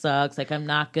like, this sucks. Like I'm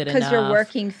not good enough. Because you're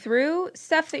working through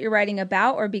stuff that you're writing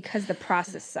about, or because the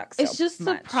process sucks so It's just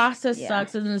much? the process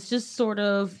sucks. And it's just sort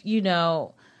of, you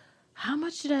know, how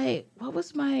much what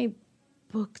was my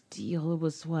book deal? It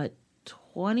was what,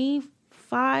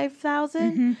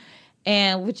 $25,000?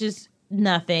 And which is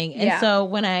nothing. And so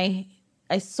when I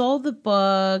sold the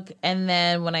book, and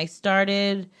then when I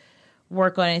started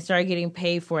work on it and started getting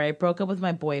paid for it, I broke up with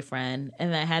my boyfriend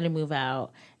and I had to move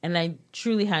out, and I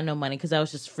truly had no money because I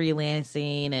was just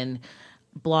freelancing and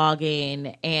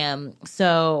blogging. And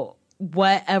so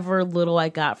whatever little I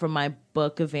got from my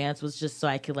book advance was just so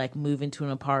I could like move into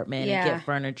an apartment and get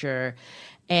furniture.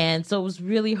 And so it was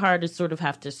really hard to sort of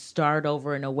have to start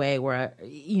over in a way where,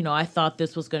 I thought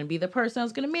this was going to be the person I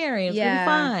was going to marry. It was going to be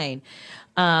fine.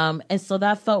 And so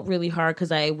that felt really hard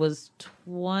because I was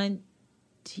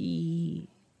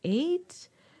 28?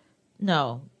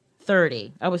 No,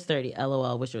 30. I was 30.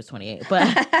 LOL, wish it was 28. But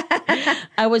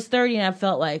I was 30 and I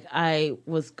felt like I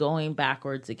was going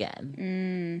backwards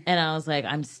again. And I was like,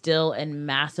 I'm still in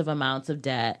massive amounts of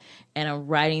debt. And I'm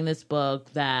writing this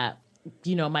book that,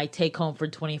 my take home for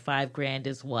 25 grand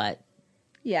is what?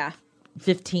 Yeah.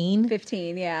 15?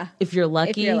 15, yeah. If you're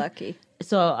lucky. If you're lucky.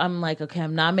 So I'm like, okay,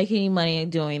 I'm not making any money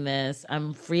doing this.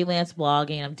 I'm freelance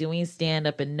blogging. I'm doing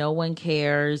stand-up and no one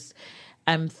cares.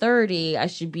 I'm 30. I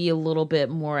should be a little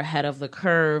bit more ahead of the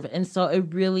curve. And so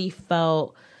it really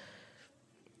felt,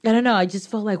 I don't know, I just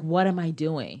felt like, what am I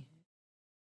doing?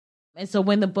 And so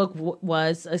when the book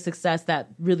was a success, that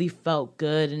really felt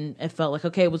good. And it felt like,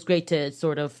 okay, it was great to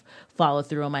sort of follow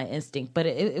through on my instinct. But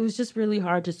it was just really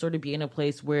hard to sort of be in a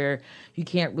place where you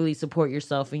can't really support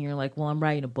yourself. And you're like, well, I'm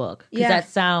writing a book. Because that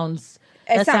sounds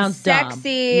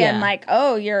sexy dumb. And like,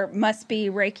 oh, must be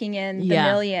raking in the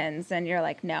millions. And you're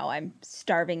like, no, I'm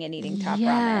starving and eating top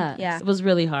ramen. Yeah. It was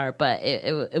really hard, but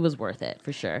it was worth it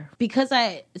for sure. Because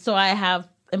I have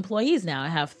employees now. I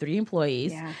have 3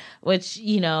 employees, which,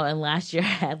 and last year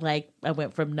I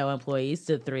went from no employees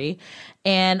to 3.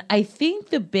 And I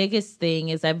think the biggest thing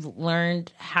is I've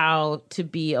learned how to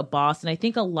be a boss. And I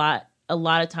think a lot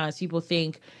of times people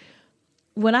think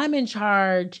when I'm in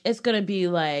charge, it's going to be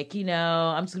like,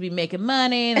 I'm just going to be making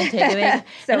money and taking it.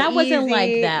 So and I wasn't easy,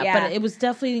 like that, but it was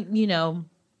definitely,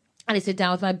 I sit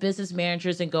down with my business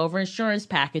managers and go over insurance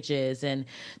packages and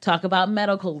talk about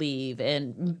medical leave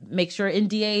and make sure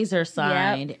NDAs are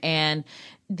signed. Yep. And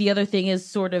the other thing is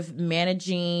sort of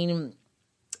managing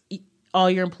all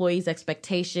your employees'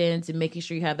 expectations and making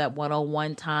sure you have that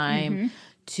one-on-one time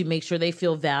to make sure they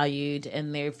feel valued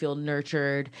and they feel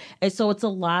nurtured. And so it's a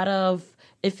lot of,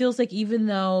 it feels like even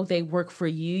though they work for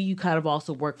you, you kind of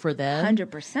also work for them.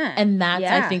 100%. And that's,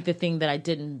 I think, the thing that I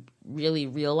didn't really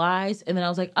realize. And then I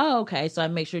was like, oh, okay. So I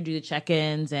make sure to do the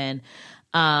check-ins and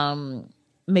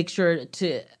make sure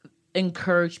to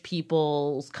encourage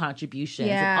people's contributions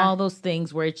and all those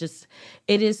things where it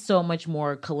is so much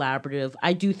more collaborative.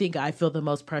 I do think I feel the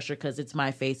most pressure because it's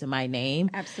my face and my name.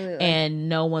 Absolutely. And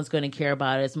no one's going to care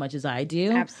about it as much as I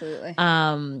do. Absolutely.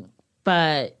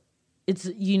 But it's,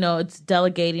 it's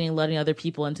delegating and letting other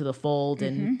people into the fold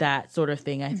and that sort of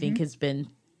thing, I think has been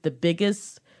the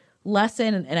biggest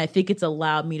lesson. And I think it's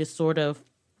allowed me to sort of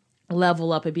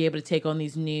level up and be able to take on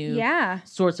these new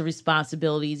sorts of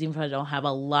responsibilities, even if I don't have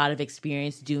a lot of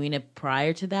experience doing it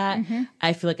prior to that.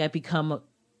 I feel like I've become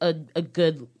a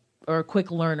good or a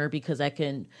quick learner because I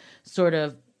can sort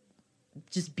of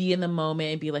just be in the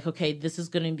moment and be like, okay, this is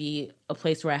going to be a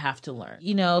place where I have to learn.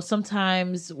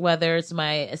 Sometimes whether it's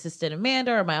my assistant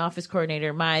Amanda or my office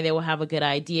coordinator, they will have a good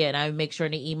idea. And I would make sure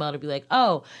in an email to be like,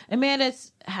 oh,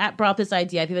 Amanda's brought this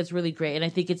idea. I think that's really great. And I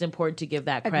think it's important to give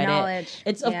that credit. Acknowledge.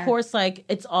 It's of course like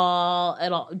it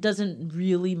doesn't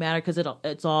really matter because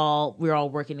we're all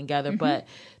working together. But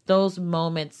those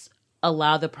moments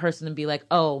allow the person to be like,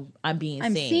 oh, I'm being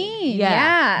seen.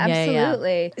 Yeah,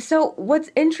 absolutely. Yeah. So what's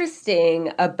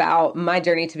interesting about my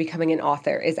journey to becoming an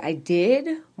author is I did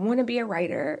want to be a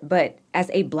writer, but as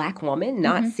a Black woman,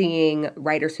 not seeing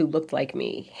writers who looked like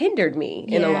me hindered me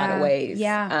in a lot of ways.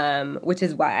 Yeah. Which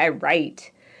is why I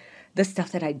write the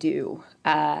stuff that I do.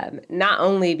 Not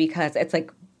only because it's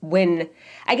like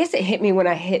I guess it hit me when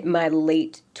I hit my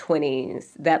late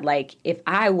 20s that, like, if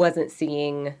I wasn't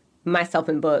seeing myself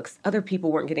in books, other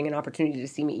people weren't getting an opportunity to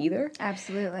see me either.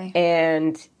 Absolutely.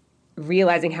 And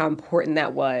realizing how important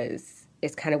that was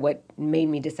is kind of what made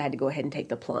me decide to go ahead and take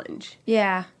the plunge.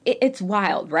 Yeah. It's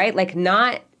wild, right? Like,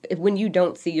 not when you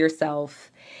don't see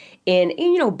yourself in,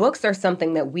 you know, books are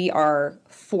something that we are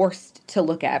forced to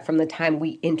look at from the time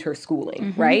we enter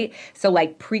schooling, right? So,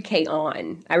 like, pre-K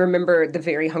on, I remember The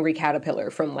Very Hungry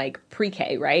Caterpillar from, like,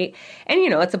 pre-K, right? And, you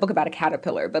know, it's a book about a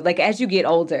caterpillar. But, like, as you get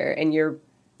older and you're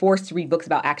forced to read books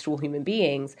about actual human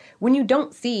beings, when you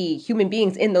don't see human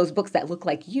beings in those books that look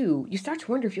like you start to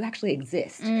wonder if you actually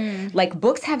exist. Like,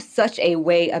 books have such a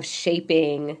way of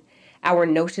shaping our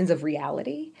notions of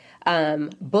reality.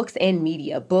 Books and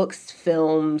media, books,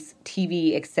 films,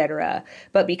 TV, etc.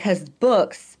 But because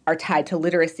books are tied to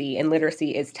literacy and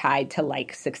literacy is tied to,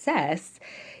 like, success,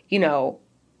 you know,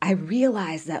 I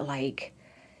realized that, like,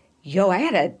 I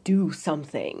had to do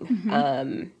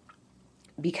something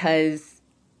because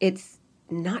it's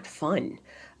not fun.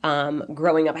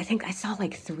 Growing up, I think I saw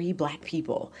like 3 Black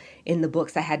people in the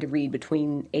books I had to read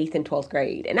between 8th and 12th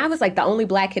grade. And I was like the only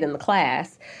Black kid in the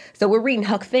class. So we're reading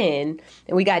Huck Finn,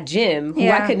 and we got Jim, who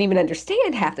I couldn't even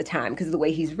understand half the time because of the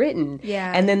way he's written.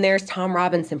 Yeah. And then there's Tom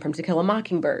Robinson from To Kill a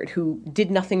Mockingbird, who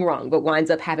did nothing wrong, but winds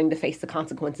up having to face the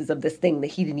consequences of this thing that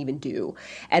he didn't even do.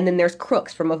 And then there's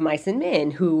Crooks from Of Mice and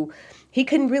Men, who he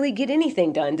couldn't really get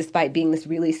anything done despite being this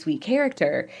really sweet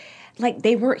character. Like,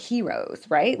 they weren't heroes,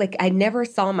 right? Like, I never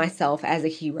saw myself as a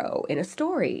hero in a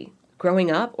story growing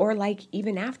up or, like,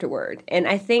 even afterward. And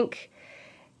I think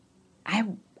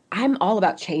I'm all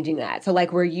about changing that. So,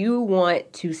 like, where you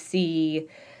want to see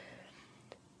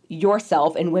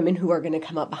yourself and women who are going to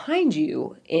come up behind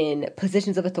you in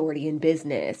positions of authority in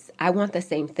business, I want the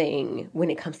same thing when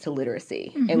it comes to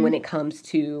literacy and when it comes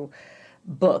to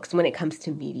books, when it comes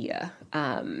to media.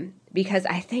 Because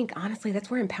I think, honestly, that's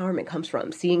where empowerment comes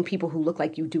from, seeing people who look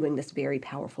like you doing this very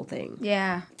powerful thing.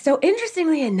 Yeah. So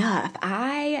interestingly enough,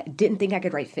 I didn't think I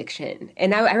could write fiction.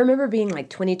 And I remember being like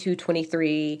 22,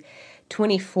 23,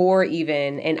 24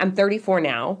 even, and I'm 34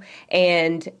 now.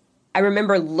 And I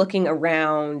remember looking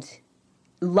around,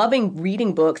 loving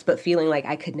reading books, but feeling like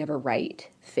I could never write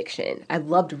fiction. I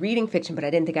loved reading fiction, but I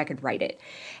didn't think I could write it.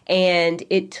 And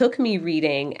it took me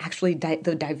reading, actually,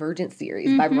 the Divergent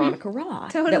series by Veronica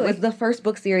Roth. Totally. That was the first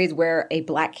book series where a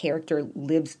Black character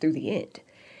lives through the end.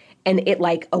 And it,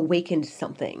 like, awakened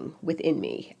something within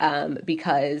me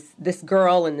because this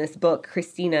girl in this book,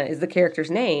 Christina is the character's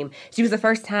name. She was the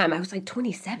first time, I was like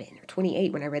 27 or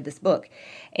 28 when I read this book.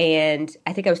 And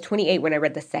I think I was 28 when I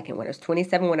read the second one. I was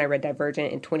 27 when I read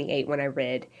Divergent and 28 when I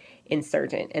read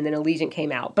Insurgent. And then Allegiant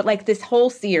came out. But, like, this whole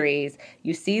series,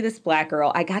 you see this Black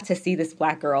girl. I got to see this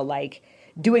Black girl, like,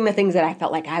 doing the things that I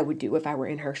felt like I would do if I were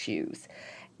in her shoes.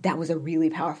 That was a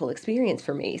really powerful experience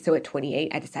for me. So at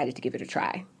 28, I decided to give it a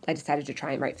try. I decided to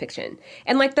try and write fiction.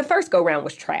 And, like, the first go-round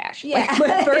was trash. Yeah, like,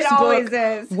 my first it always book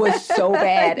is. was so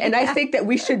bad. And I think that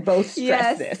we should both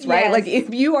stress this, right? Yes. Like,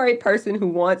 if you are a person who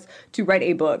wants to write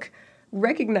a book,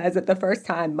 recognize that the first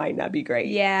time might not be great.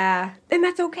 Yeah. And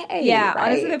that's okay. Yeah,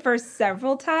 right? honestly, the first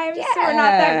several times were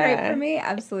not that great for me.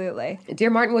 Absolutely. Dear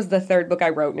Martin was the third book I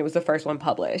wrote, and it was the first one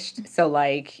published. So,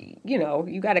 like, you know,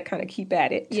 you got to kind of keep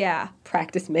at it. Yeah.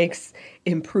 Practice makes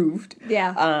improved.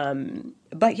 Yeah.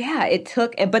 But yeah, it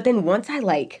took, but then once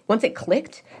it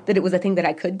clicked that it was a thing that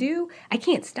I could do, I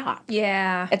can't stop.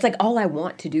 Yeah. It's like all I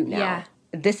want to do now. Yeah.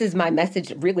 This is my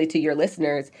message really to your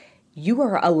listeners. You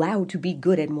are allowed to be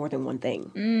good at more than one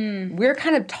thing. We're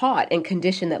kind of taught and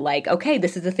conditioned that, like, okay,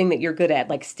 this is the thing that you're good at,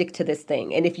 like, stick to this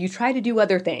thing. And if you try to do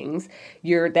other things,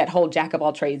 you're that whole jack of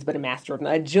all trades but a master of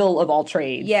none, a Jill of all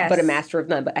trades but a master of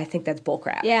none. But I think that's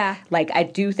bullcrap. Yeah. Like, I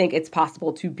do think it's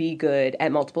possible to be good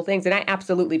at multiple things, and I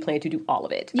absolutely plan to do all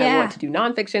of it. Yeah. I want to do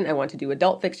nonfiction. I want to do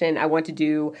adult fiction. I want to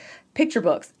do picture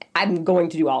books. I'm going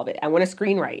to do all of it. I want to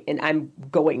screenwrite, and I'm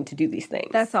going to do these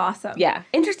things. That's awesome. Yeah.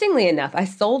 Interestingly enough, I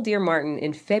sold Dear Martin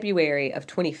in February of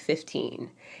 2015,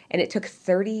 and it took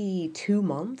 32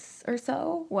 months or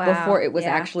so before it was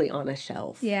actually on a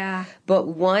shelf. Yeah. But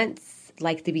once,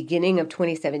 like, the beginning of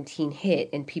 2017 hit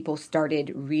and people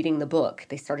started reading the book,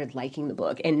 they started liking the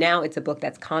book. And now it's a book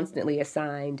that's constantly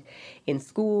assigned in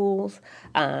schools.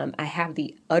 I have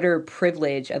the utter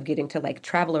privilege of getting to, like,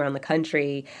 travel around the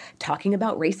country talking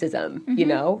about racism, you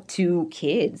know, to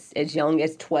kids as young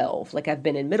as 12. Like, I've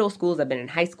been in middle schools, I've been in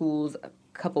high schools. A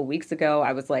couple weeks ago,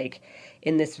 I was, like,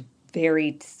 in this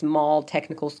very small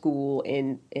technical school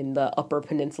in the Upper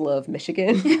Peninsula of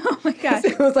Michigan. Oh my gosh. So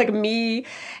it was like me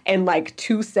and like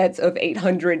 2 sets of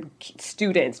 800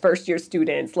 students, first-year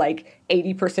students, like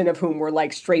 80% of whom were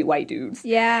like straight white dudes.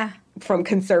 Yeah. From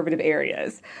conservative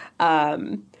areas.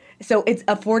 So it's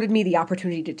afforded me the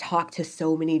opportunity to talk to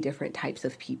so many different types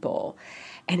of people.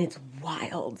 And it's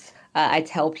wild. I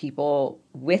tell people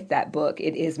with that book,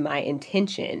 it was my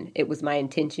intention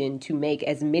to make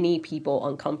as many people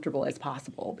uncomfortable as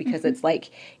possible, because it's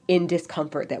like in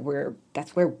discomfort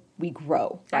that's where we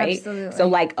grow, right? Absolutely. So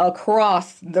like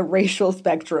across the racial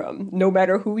spectrum, no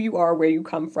matter who you are, where you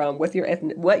come from, what your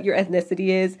ethnicity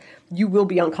is, you will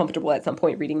be uncomfortable at some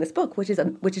point reading this book, which is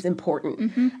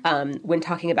important when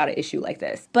talking about an issue like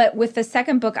this. But with the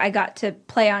second book, I got to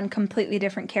play on completely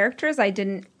different characters. I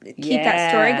didn't keep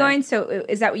that story going. So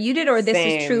is that what you did, or this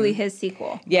is truly his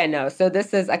sequel? Yeah, no. So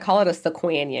I call it a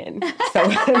sequanian. So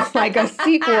it's like a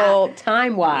sequel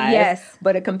time-wise, yes,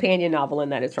 but a companion novel in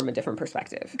that it's from a different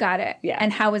perspective. Got it. Yeah.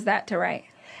 And how was that to write?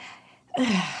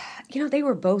 They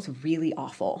were both really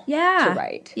awful to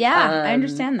write. Yeah, I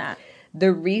understand that.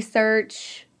 The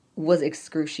research was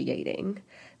excruciating.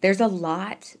 There's a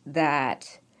lot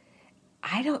that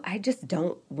I just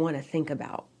don't want to think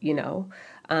about,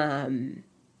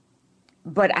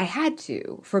 but I had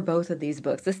to for both of these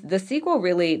books. The sequel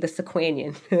really, the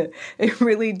sequanian, it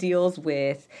really deals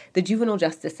with the juvenile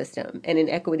justice system and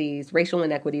inequities, racial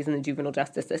inequities in the juvenile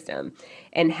justice system,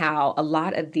 and how a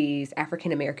lot of these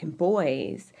African-American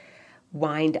boys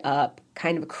wind up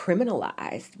kind of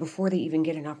criminalized before they even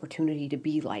get an opportunity to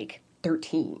be like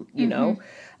 13,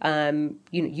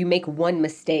 you make one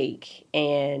mistake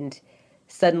and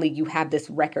suddenly you have this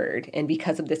record, and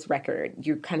because of this record,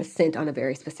 you're kind of sent on a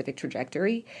very specific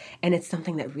trajectory, and it's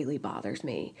something that really bothers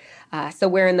me. So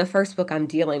where in the first book I'm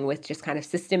dealing with just kind of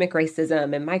systemic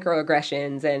racism and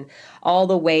microaggressions and all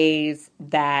the ways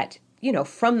that,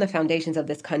 from the foundations of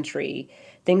this country,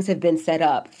 things have been set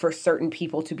up for certain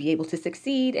people to be able to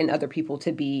succeed and other people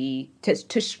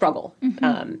to struggle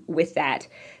with that.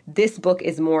 This book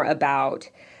is more about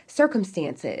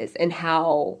circumstances and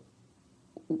how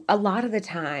a lot of the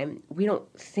time, we don't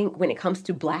think, when it comes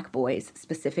to Black boys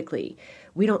specifically,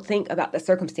 we don't think about the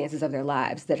circumstances of their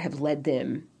lives that have led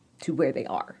them to where they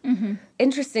are.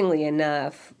 Interestingly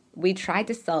enough, we tried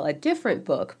to sell a different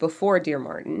book before Dear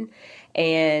Martin,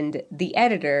 and the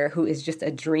editor, who is just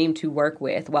a dream to work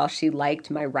with, while she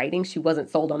liked my writing, she wasn't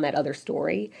sold on that other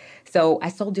story. So I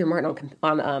sold Dear Martin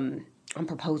on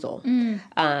proposal.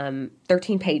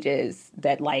 13 pages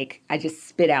that I just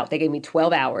spit out. They gave me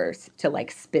 12 hours to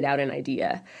spit out an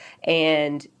idea.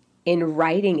 And in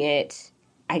writing it,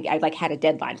 I had a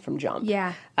deadline from jump.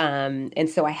 Yeah. And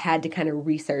so I had to kind of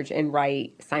research and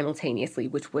write simultaneously,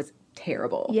 which was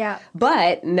terrible. Yeah.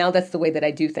 But now that's the way that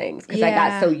I do things, because I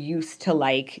got so used to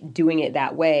doing it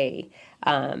that way,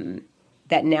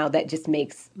 that now that just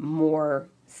makes more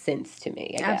sense to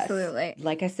me, I guess. Absolutely.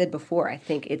 Like I said before, I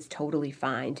think it's totally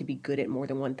fine to be good at more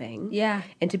than one thing. Yeah.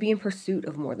 And to be in pursuit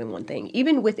of more than one thing.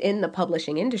 Even within the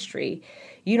publishing industry,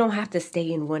 you don't have to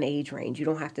stay in one age range. You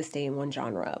don't have to stay in one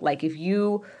genre.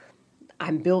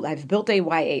 I've built a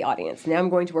YA audience. Now I'm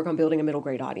going to work on building a middle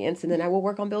grade audience, and then I will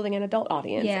work on building an adult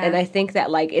audience. Yeah. And I think that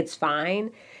it's fine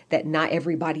that not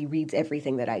everybody reads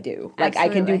everything that I do.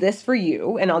 Absolutely. I can do this for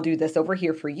you, and I'll do this over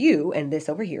here for you, and this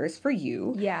over here is for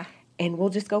you. Yeah. And we'll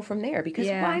just go from there, because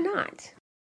why not?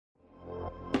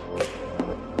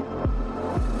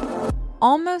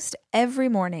 Almost every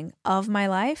morning of my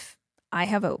life, I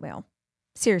have oatmeal.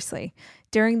 Seriously,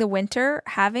 during the winter,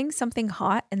 having something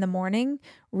hot in the morning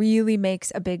really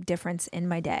makes a big difference in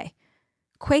my day.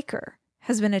 Quaker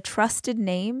has been a trusted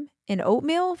name in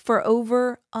oatmeal for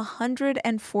over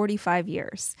 145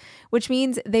 years, which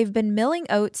means they've been milling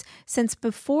oats since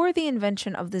before the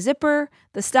invention of the zipper,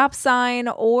 the stop sign,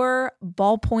 or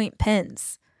ballpoint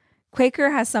pens.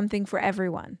 Quaker has something for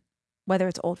everyone, whether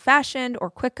it's old-fashioned or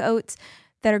quick oats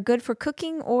that are good for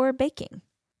cooking or baking.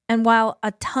 And while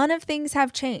a ton of things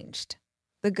have changed,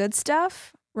 the good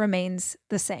stuff remains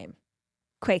the same.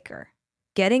 Quaker,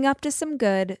 getting up to some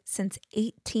good since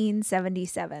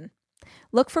 1877.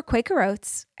 Look for Quaker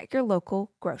Oats at your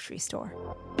local grocery store.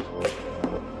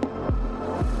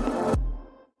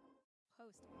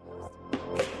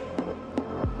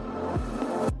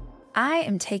 I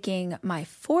am taking my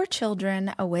 4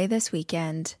 children away this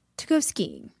weekend to go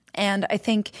skiing. And I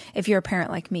think if you're a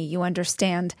parent like me, you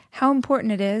understand how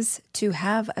important it is to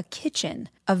have a kitchen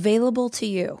available to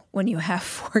you when you have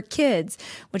 4 kids,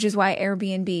 which is why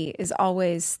Airbnb is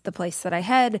always the place that I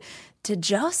head to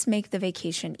just make the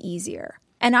vacation easier.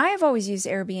 And I have always used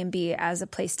Airbnb as a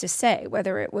place to stay,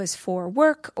 whether it was for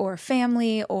work or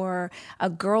family or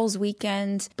a girls'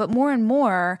 weekend. But more and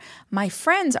more, my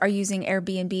friends are using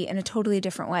Airbnb in a totally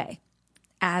different way,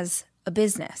 as a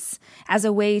business, as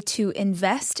a way to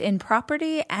invest in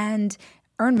property and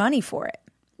earn money for it.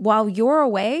 While you're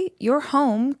away, your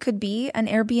home could be an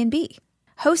Airbnb.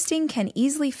 Hosting can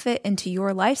easily fit into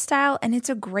your lifestyle, and it's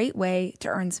a great way to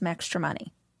earn some extra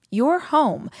money. Your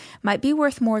home might be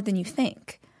worth more than you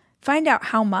think. Find out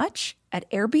how much at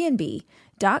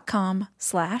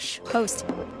airbnb.com/host.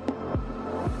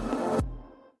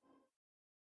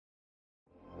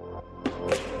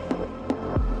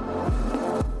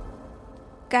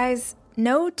 Guys,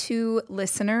 no two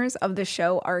listeners of the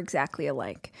show are exactly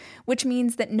alike, which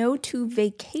means that no two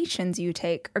vacations you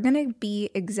take are going to be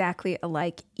exactly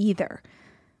alike either.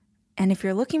 And if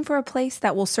you're looking for a place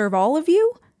that will serve all of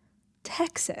you,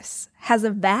 Texas has a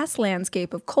vast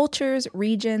landscape of cultures,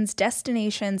 regions,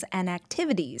 destinations, and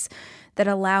activities that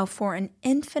allow for an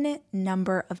infinite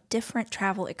number of different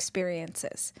travel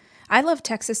experiences. I love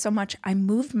Texas so much, I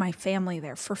moved my family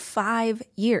there for 5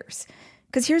 years.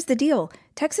 Because here's the deal,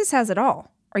 Texas has it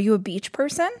all. Are you a beach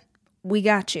person? We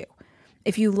got you.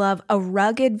 If you love a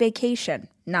rugged vacation,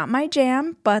 not my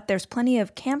jam, but there's plenty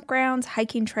of campgrounds,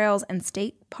 hiking trails, and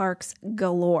state parks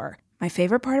galore. My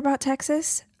favorite part about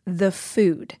Texas? The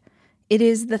food. It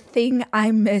is the thing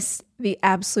I miss the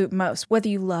absolute most. Whether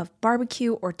you love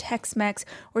barbecue or Tex-Mex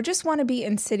or just want to be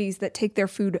in cities that take their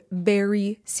food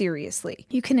very seriously.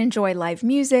 You can enjoy live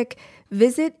music,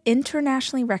 visit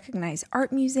internationally recognized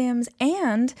art museums,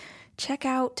 and check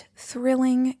out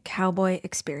thrilling cowboy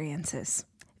experiences.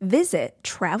 Visit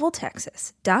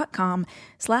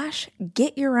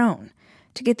traveltexas.com/getyourown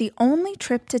to get the only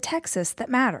trip to Texas that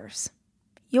matters.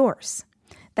 Yours.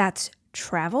 That's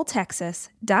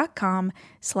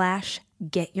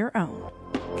traveltexas.com/getyourown.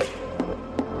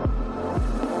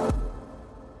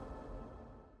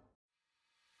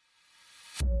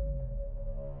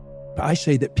 I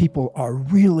say that people are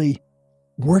really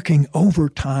working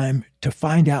overtime to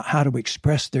find out how to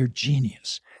express their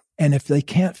genius. And if they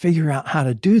can't figure out how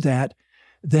to do that,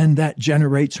 then that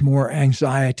generates more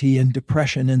anxiety and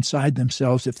depression inside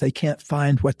themselves if they can't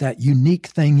find what that unique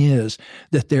thing is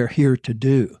that they're here to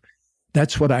do.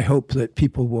 That's what I hope that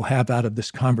people will have out of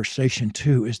this conversation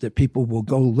too, is that people will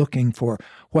go looking for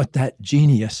what that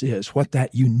genius is, what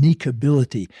that unique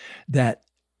ability, that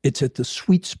it's at the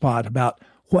sweet spot about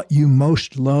what you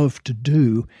most love to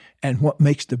do and what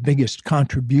makes the biggest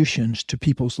contributions to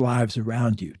people's lives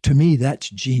around you. To me, that's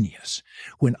genius.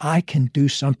 When I can do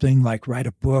something like write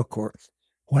a book or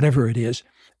whatever it is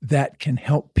that can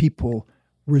help people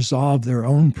resolve their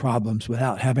own problems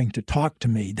without having to talk to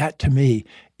me, that to me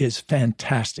is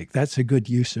fantastic. That's a good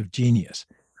use of genius.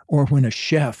 Or when a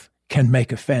chef can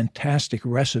make a fantastic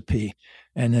recipe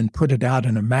and then put it out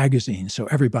in a magazine so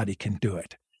everybody can do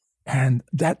it. And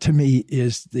that to me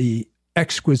is the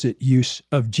exquisite use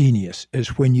of genius,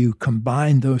 is when you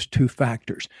combine those two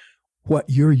factors, what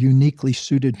you're uniquely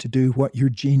suited to do, what your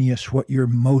genius, what your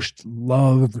most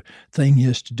loved thing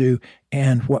is to do,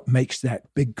 and what makes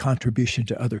that big contribution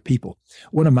to other people.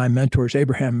 One of my mentors,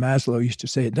 Abraham Maslow, used to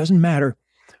say, it doesn't matter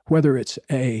whether it's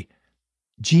a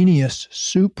genius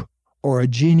soup or a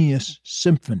genius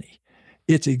symphony.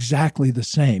 It's exactly the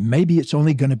same. Maybe it's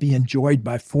only going to be enjoyed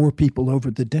by 4 people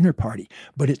over the dinner party,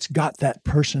 but it's got that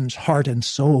person's heart and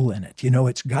soul in it.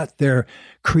 It's got their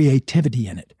creativity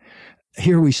in it.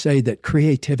 Here we say that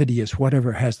creativity is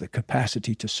whatever has the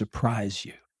capacity to surprise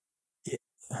you.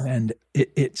 And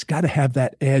it's got to have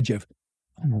that edge of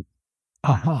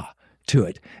aha to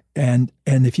it. And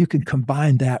if you can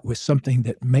combine that with something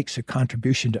that makes a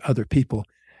contribution to other people,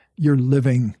 you're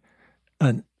living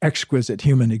an exquisite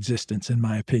human existence, in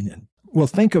my opinion. Well,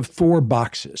 think of 4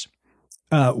 boxes.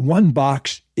 One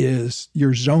box is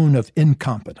your zone of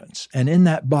incompetence. And in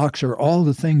that box are all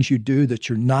the things you do that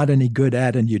you're not any good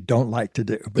at and you don't like to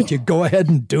do, but you go ahead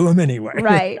and do them anyway.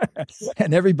 Right.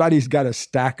 And everybody's got a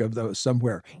stack of those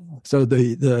somewhere. So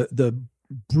the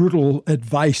brutal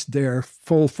advice there,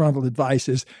 full frontal advice,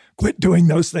 is quit doing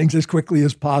those things as quickly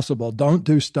as possible. Don't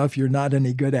do stuff you're not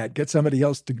any good at. Get somebody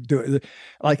else to do it.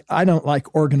 Like, I don't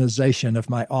like organization of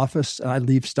my office. I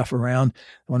leave stuff around,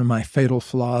 one of my fatal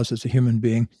flaws as a human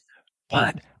being.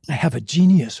 But I have a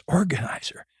genius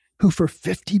organizer who for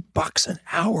 $50 an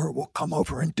hour will come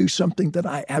over and do something that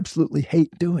I absolutely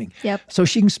hate doing. Yep. So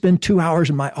she can spend 2 hours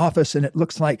in my office and it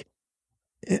looks like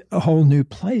a whole new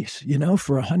place,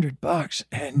 for $100.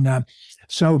 And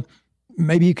so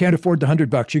maybe you can't afford the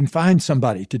 $100. You can find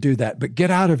somebody to do that, but get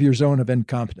out of your zone of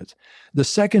incompetence. The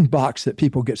second box that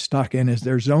people get stuck in is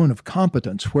their zone of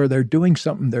competence, where they're doing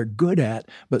something they're good at,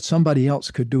 but somebody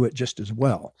else could do it just as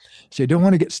well. So you don't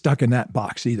want to get stuck in that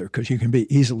box either, because you can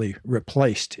be easily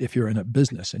replaced if you're in a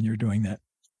business and you're doing that.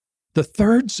 The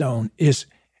third zone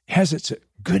has its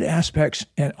good aspects,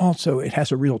 and also it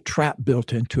has a real trap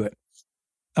built into it.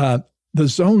 The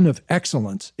zone of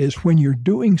excellence is when you're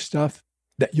doing stuff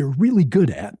that you're really good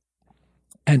at,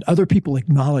 and other people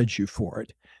acknowledge you for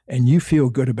it, and you feel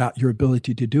good about your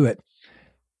ability to do it,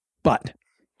 but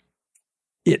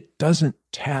it doesn't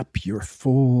tap your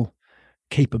full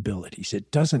capabilities. It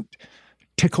doesn't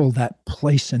tickle that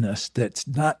place in us that's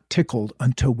not tickled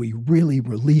until we really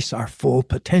release our full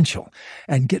potential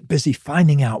and get busy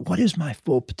finding out, what is my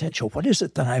full potential? What is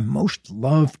it that I most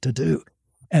love to do?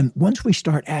 And once we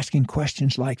start asking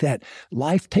questions like that,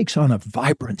 life takes on a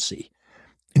vibrancy.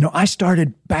 I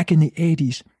started back in the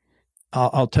 80s.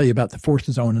 I'll tell you about the fourth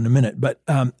zone in a minute, but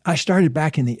I started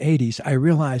back in the 80s. I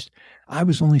realized I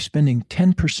was only spending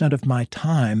 10% of my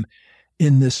time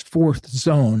in this fourth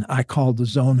zone I call the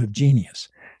zone of genius.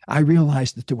 I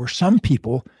realized that there were some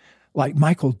people like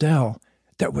Michael Dell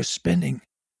that was spending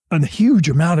a huge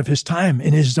amount of his time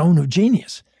in his zone of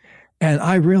genius. And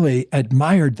I really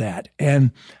admired that.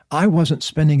 And I wasn't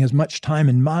spending as much time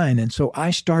in mine. And so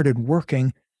I started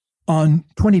working on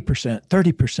 20%,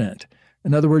 30%.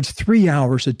 In other words, 3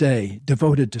 hours a day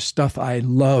devoted to stuff I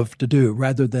love to do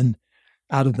rather than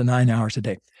out of the 9 hours a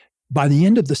day. By the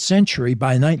end of the century,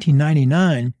 by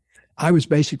 1999, I was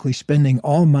basically spending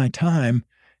all my time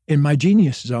in my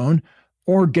genius zone,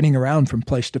 or getting around from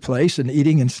place to place and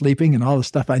eating and sleeping and all the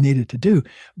stuff I needed to do.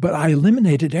 But I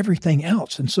eliminated everything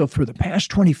else. And so for the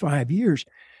past 25 years,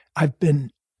 I've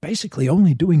been basically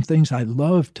only doing things I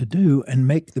love to do and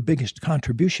make the biggest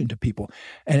contribution to people.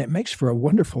 And it makes for a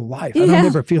wonderful life. I don't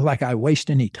ever feel like I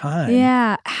waste any time.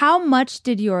 Yeah. How much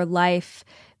did your life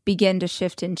begin to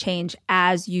shift and change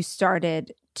as you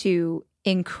started to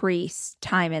increase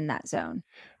time in that zone?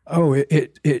 Oh,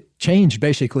 it changed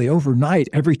basically overnight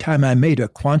every time I made a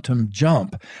quantum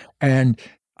jump. And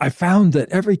I found that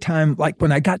every time, like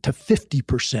when I got to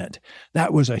 50%,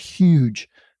 that was a huge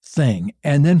thing.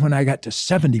 And then when I got to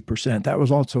 70%, that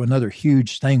was also another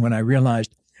huge thing when I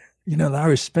realized, that I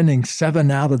was spending 7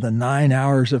 out of the 9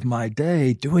 hours of my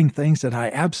day doing things that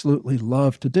I absolutely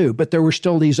love to do. But there were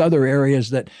still these other areas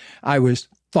that I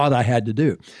thought I had to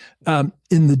do.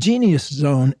 In the genius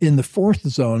zone, in the fourth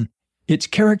zone, it's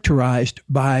characterized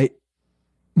by,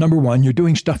 number one, you're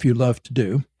doing stuff you love to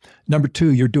do. Number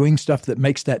two, you're doing stuff that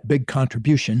makes that big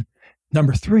contribution.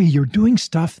 Number three, you're doing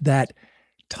stuff that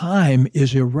time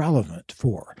is irrelevant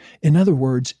for. In other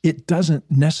words, it doesn't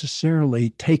necessarily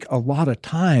take a lot of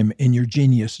time in your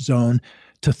genius zone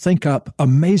to think up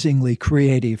amazingly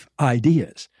creative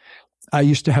ideas. I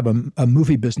used to have a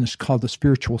movie business called the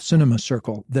Spiritual Cinema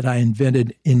Circle that I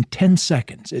invented in 10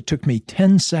 seconds. It took me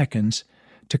 10 seconds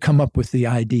to come up with the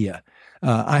idea.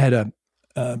 I had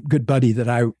a good buddy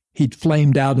that he'd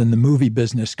flamed out in the movie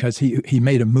business because he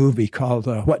made a movie called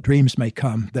What Dreams May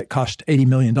Come that cost $80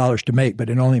 million to make, but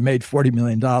it only made $40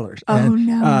 million.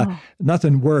 No.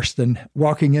 Nothing worse than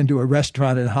walking into a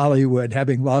restaurant in Hollywood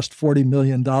having lost $40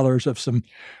 million of some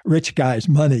rich guy's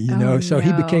money, So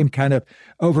he became kind of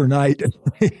overnight.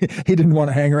 He didn't want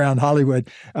to hang around Hollywood.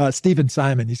 Stephen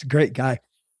Simon, he's a great guy.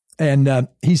 And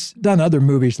he's done other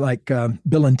movies like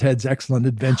Bill and Ted's Excellent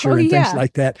Adventure and things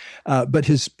like that. But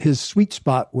his sweet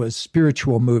spot was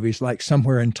spiritual movies like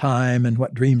Somewhere in Time and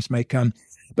What Dreams May Come.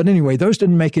 But anyway, those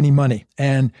didn't make any money.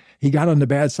 And he got on the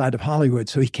bad side of Hollywood.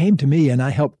 So he came to me and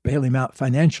I helped bail him out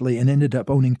financially and ended up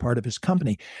owning part of his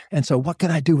company. And so what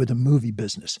can I do with the movie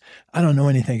business? I don't know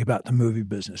anything about the movie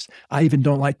business. I even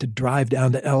don't like to drive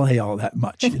down to LA all that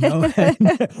much,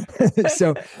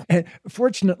 So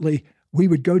fortunately, we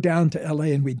would go down to LA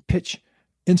and we'd pitch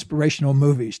inspirational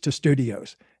movies to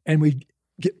studios and we'd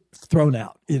get thrown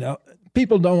out.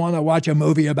 People don't want to watch a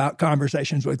movie about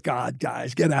conversations with God,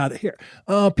 guys. Get out of here.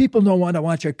 People don't want to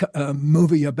watch a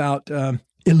movie about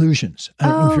illusions.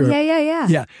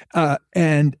 Yeah.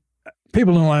 And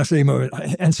people don't want to see movies.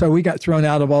 And so we got thrown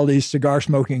out of all these cigar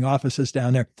smoking offices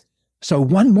down there. So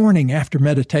one morning after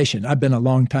meditation, I've been a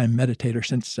long time meditator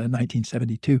since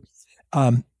 1972.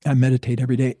 I meditate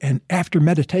every day. And after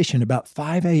meditation, about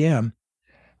 5 a.m.,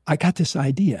 I got this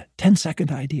idea,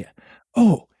 10-second idea.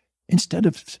 Oh, instead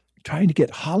of trying to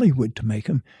get Hollywood to make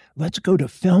them, let's go to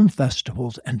film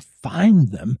festivals and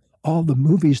find them all the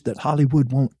movies that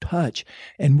Hollywood won't touch,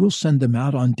 and we'll send them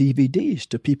out on DVDs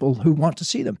to people who want to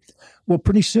see them. Well,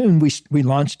 pretty soon we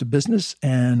launched a business,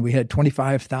 and we had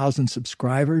 25,000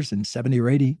 subscribers in 70 or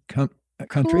 80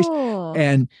 countries. Cool.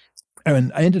 And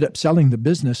I ended up selling the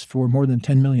business for more than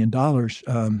 $10 million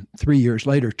 3 years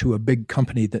later to a big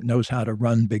company that knows how to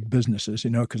run big businesses,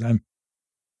 because I'm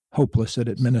hopeless at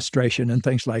administration and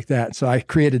things like that. So I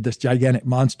created this gigantic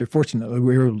monster. Fortunately,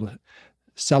 we were able to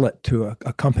sell it to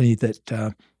a company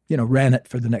that, ran it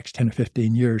for the next 10 or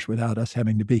 15 years without us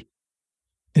having to be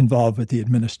involved with the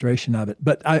administration of it.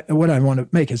 But what I want to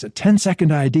make is a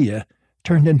 10-second idea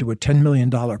turned into a $10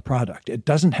 million product. It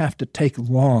doesn't have to take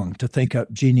long to think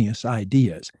up genius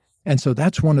ideas. And so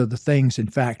that's one of the things, in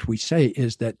fact, we say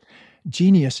is that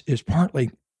genius is partly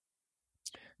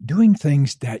doing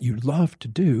things that you love to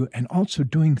do and also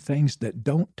doing things that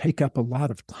don't take up a lot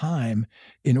of time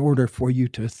in order for you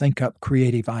to think up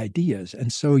creative ideas.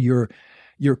 And so your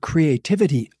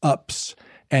creativity ups,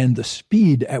 and the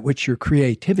speed at which your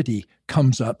creativity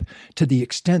comes up to the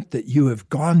extent that you have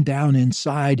gone down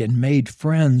inside and made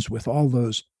friends with all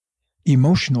those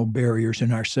emotional barriers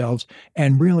in ourselves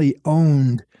and really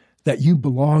owned that you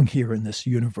belong here in this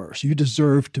universe. You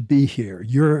deserve to be here.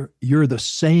 You're the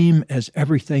same as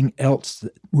everything else.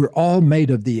 We're all made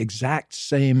of the exact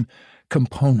same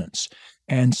components.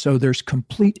 And so there's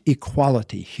complete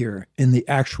equality here in the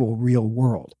actual real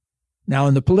world. Now,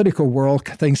 in the political world,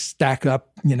 things stack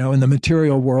up. In the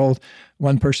material world,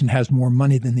 one person has more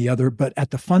money than the other. But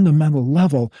at the fundamental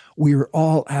level, we are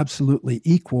all absolutely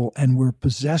equal, and we're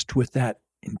possessed with that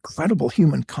incredible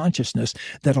human consciousness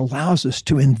that allows us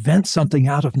to invent something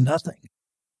out of nothing.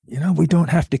 We don't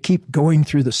have to keep going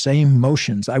through the same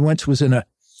motions. I once was in a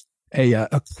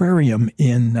aquarium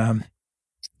in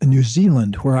New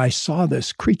Zealand where I saw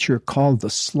this creature called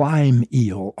the slime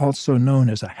eel, also known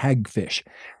as a hagfish.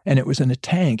 And it was in a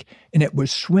tank, and it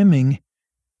was swimming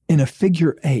in a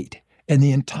figure 8. And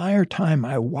the entire time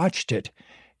I watched it,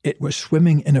 it was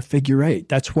swimming in a figure 8.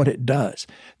 That's what it does.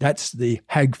 That's the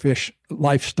hagfish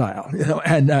lifestyle,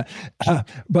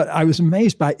 but I was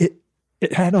amazed by it.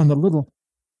 It had on the little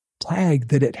tag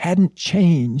that it hadn't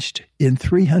changed in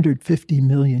 350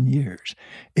 million years.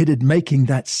 It had making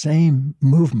that same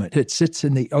movement. It sits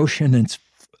in the ocean and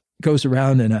goes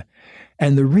around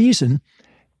and the reason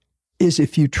is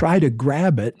if you try to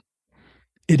grab it,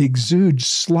 it exudes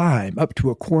slime, up to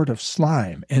a quart of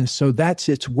slime. And so that's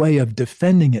its way of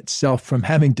defending itself from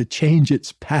having to change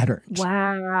its patterns.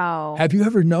 Wow. Have you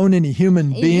ever known any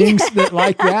human beings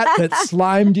that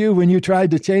slimed you when you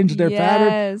tried to change their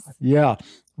pattern? Yeah.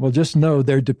 Well, just know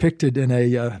they're depicted in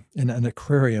an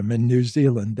aquarium in New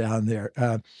Zealand down there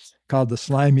called the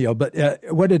slime eel. But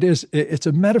what it is, it's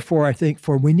a metaphor, I think,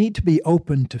 for we need to be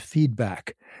open to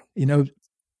feedback.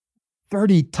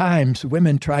 30 times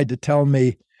women tried to tell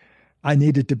me I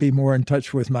needed to be more in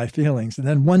touch with my feelings. And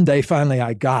then one day, finally,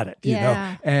 I got it,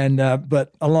 And,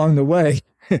 but along the way,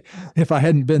 if I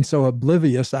hadn't been so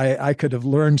oblivious, I could have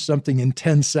learned something in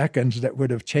 10 seconds that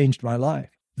would have changed my life.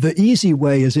 The easy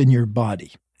way is in your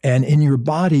body. And in your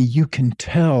body, you can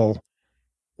tell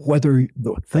whether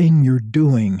the thing you're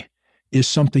doing is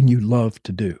something you love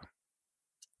to do.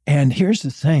 And here's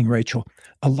the thing, Rachel,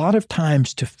 a lot of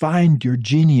times to find your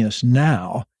genius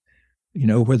now,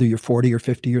 whether you're 40 or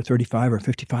 50 or 35 or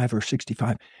 55 or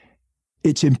 65,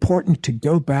 it's important to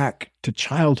go back to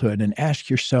childhood and ask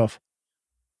yourself,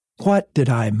 what did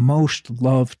I most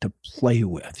love to play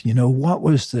with? What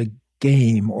was the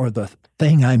game or the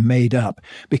thing I made up?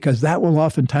 Because that will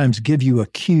oftentimes give you a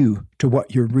cue to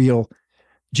what your real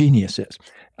genius is.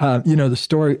 The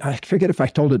story, I forget if I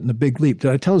told it in The Big Leap.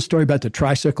 Did I tell the story about the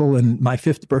tricycle and my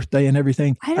 5th birthday and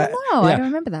everything? I don't know. I don't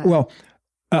remember that. Well,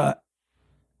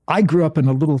 I grew up in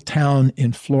a little town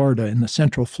in Florida, in the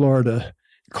central Florida,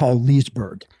 called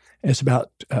Leesburg. It's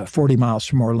about 40 miles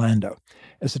from Orlando.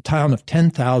 It's a town of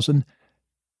 10,000.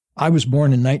 I was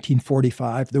born in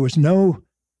 1945. There was no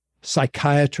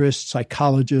psychiatrist,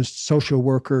 psychologist, social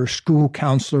worker, school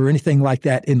counselor, anything like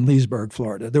that in Leesburg,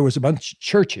 Florida. There was a bunch of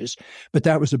churches, but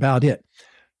that was about it.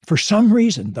 For some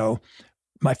reason, though,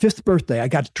 my 5th birthday, I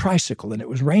got a tricycle and it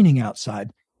was raining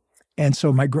outside. And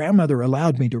so my grandmother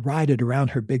allowed me to ride it around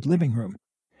her big living room.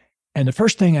 And the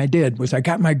first thing I did was I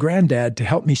got my granddad to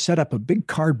help me set up a big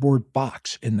cardboard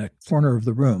box in the corner of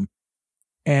the room.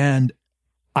 And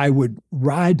I would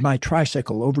ride my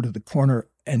tricycle over to the corner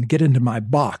and get into my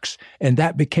box. And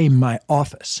that became my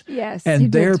office. Yes.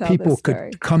 And there people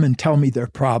could come and tell me their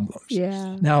problems.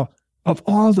 Yeah. Now, of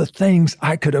all the things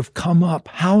I could have come up,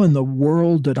 how in the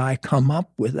world did I come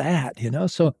up with that?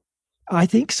 So I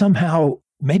think somehow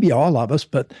maybe all of us,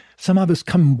 but some of us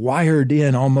come wired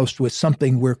in almost with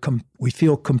something we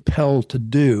feel compelled to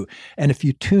do. And if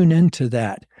you tune into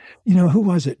that, who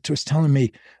was it was telling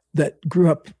me that grew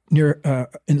up near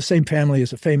in the same family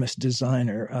as a famous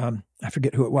designer? I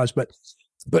forget who it was, but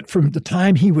from the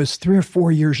time he was 3 or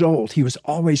 4 years old, he was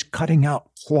always cutting out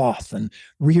cloth and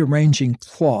rearranging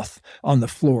cloth on the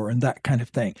floor and that kind of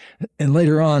thing. And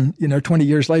later on, 20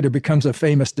 years later, becomes a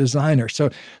famous designer.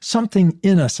 So something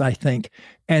in us, I think.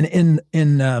 And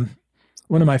in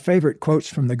one of my favorite quotes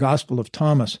from the Gospel of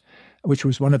Thomas, which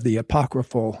was one of the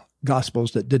apocryphal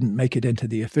Gospels that didn't make it into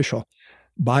the official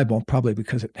Bible, probably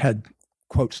because it had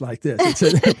quotes like this.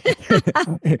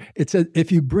 It said,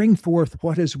 if you bring forth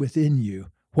what is within you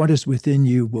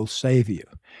will save you.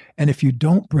 And if you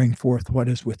don't bring forth what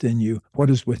is within you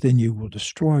will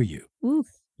destroy you. Ooh.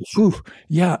 Ooh,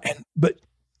 yeah. But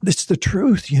it's the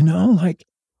truth, I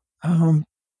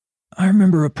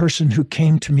remember a person who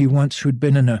came to me once who'd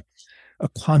been in a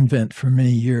convent for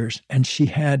many years, and she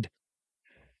had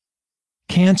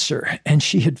cancer, and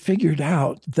she had figured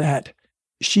out that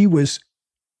she was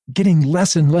getting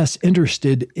less and less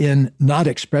interested in not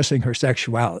expressing her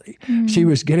sexuality. She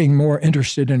was getting more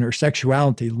interested in her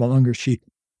sexuality the longer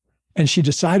and she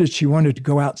decided she wanted to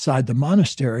go outside the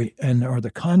monastery or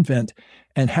the convent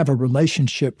and have a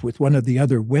relationship with one of the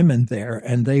other women there.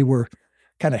 And they were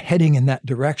kind of heading in that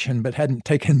direction, but hadn't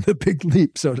taken the big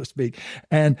leap, so to speak.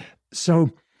 And so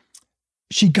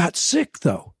she got sick,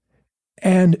 though.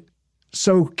 And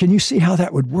so can you see how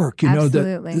that would work?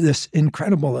 Absolutely. This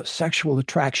incredible sexual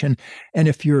attraction. And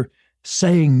if you're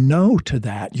saying no to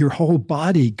that, your whole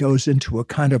body goes into a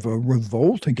kind of a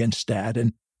revolt against that.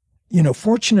 And,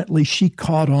 fortunately, she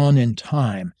caught on in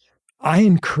time. I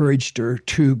encouraged her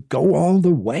to go all the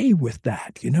way with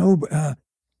that,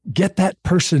 get that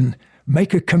person,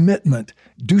 make a commitment,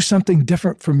 do something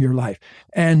different from your life.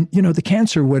 And, the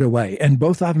cancer went away, and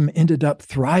both of them ended up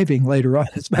thriving later on.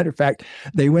 As a matter of fact,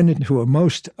 they went into a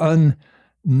most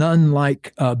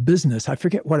nun-like business. I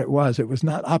forget what it was. It was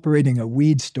not operating a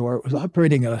weed store. It was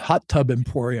operating a hot tub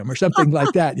emporium or something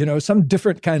like that, some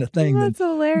different kind of thing That's than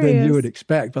hilarious. you would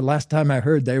expect. But last time I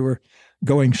heard, they were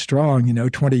going strong,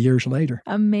 20 years later.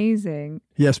 Amazing.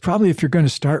 Yes, probably if you're going to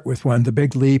start with one, The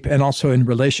Big Leap, and also in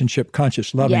relationship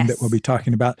conscious loving that we'll be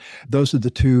talking about, those are the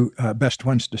two best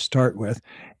ones to start with.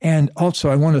 And also,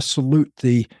 I want to salute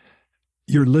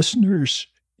your listeners.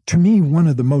 To me, one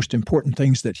of the most important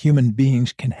things that human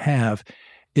beings can have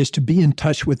is to be in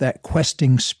touch with that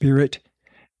questing spirit.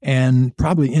 And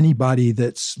probably anybody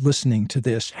that's listening to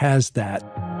this has that.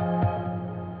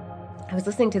 I was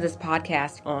listening to this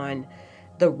podcast on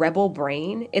the rebel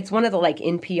brain. It's one of the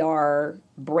NPR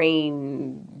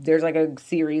brain, there's a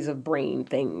series of brain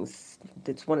things.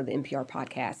 It's one of the NPR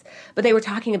podcasts. But they were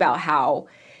talking about how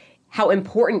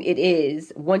important it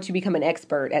is once you become an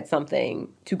expert at something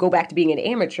to go back to being an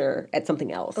amateur at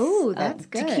something else. Oh, that's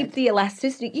good. To keep the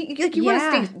elasticity. You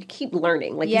want to keep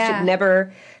learning. You should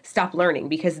never stop learning,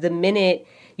 because the minute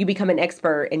you become an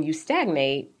expert and you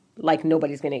stagnate,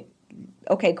 nobody's going to,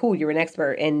 okay, cool, you're an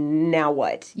expert, and now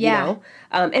what? Yeah.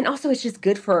 And also, it's just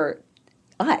good for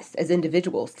us as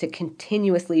individuals to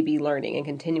continuously be learning and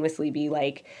continuously be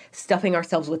stuffing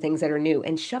ourselves with things that are new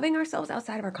and shoving ourselves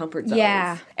outside of our comfort zones.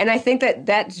 Yeah. And I think that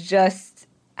that's just,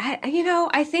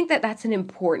 I think that that's an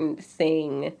important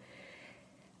thing.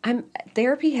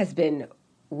 Therapy has been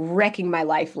wrecking my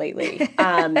life lately.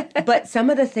 But some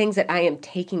of the things that I am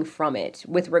taking from it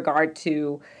with regard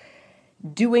to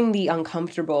doing the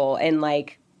uncomfortable and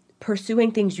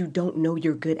pursuing things you don't know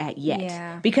you're good at yet.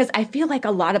 Yeah. Because I feel like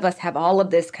a lot of us have all of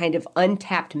this kind of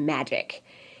untapped magic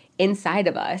inside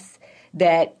of us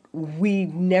that we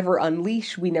never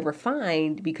unleash, we never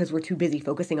find, because we're too busy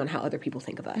focusing on how other people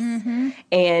think of us. Mm-hmm.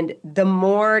 And the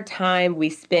more time we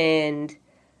spend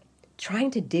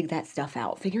trying to dig that stuff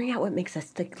out, figuring out what makes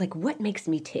us tick, what makes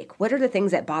me tick? What are the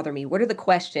things that bother me? What are the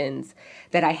questions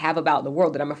that I have about the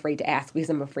world that I'm afraid to ask because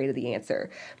I'm afraid of the answer?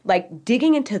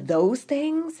 Digging into those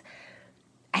things,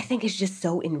 I think is just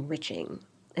so enriching.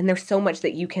 And there's so much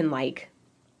that you can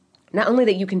not only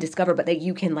that you can discover, but that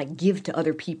you can give to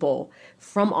other people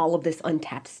from all of this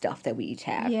untapped stuff that we each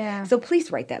have. Yeah. So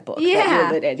please write that book that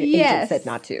your lit agent said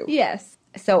not to. Yes.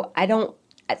 So I don't,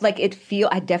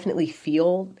 I definitely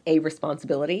feel a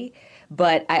responsibility,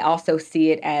 but I also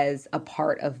see it as a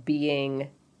part of being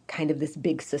kind of this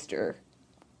big sister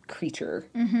creature,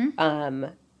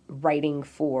 writing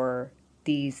for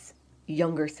these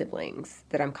younger siblings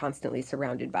that I'm constantly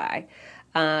surrounded by.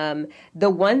 The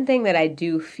one thing that I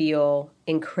do feel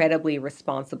incredibly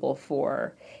responsible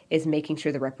for is making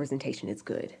sure the representation is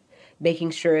good.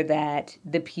 making sure that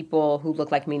the people who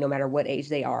look like me, no matter what age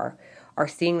they are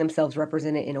seeing themselves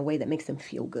represented in a way that makes them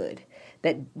feel good,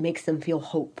 that makes them feel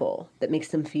hopeful, that makes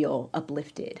them feel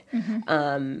uplifted.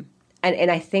 And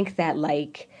I think that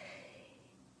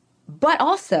but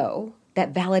also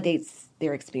that validates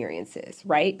their experiences,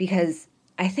 right? Because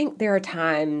I think there are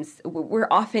times we're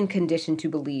often conditioned to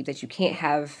believe that you can't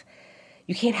have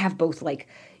both.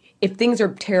 If things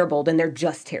are terrible, then they're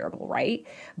just terrible, right?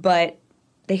 But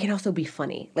they can also be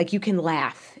funny. You can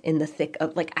laugh in the thick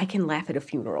of, I can laugh at a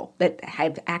funeral. That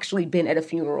I've actually been at a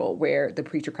funeral where the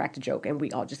preacher cracked a joke and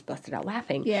we all just busted out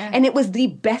laughing. Yeah. And it was the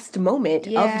best moment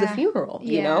of the funeral,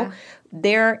 you know?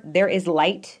 There is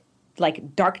light.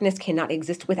 Darkness cannot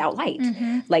exist without light.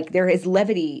 There is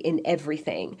levity in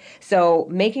everything. So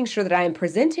making sure that I am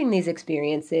presenting these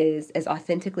experiences as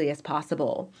authentically as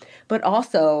possible, but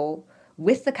also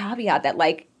with the caveat that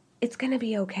it's going to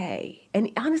be okay.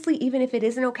 And honestly, even if it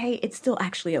isn't okay, it's still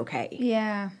actually okay.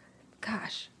 Yeah.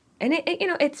 Gosh. And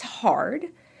it's hard,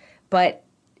 but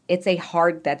it's a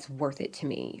hard that's worth it to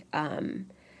me.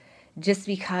 Just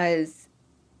because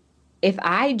if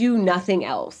I do nothing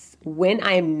else, when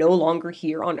I am no longer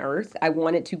here on earth, I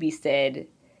want it to be said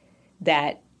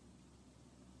that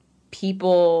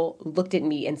people looked at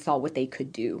me and saw what they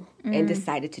could do and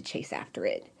decided to chase after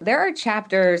it. There are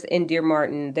chapters in Dear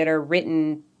Martin that are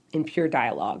written in pure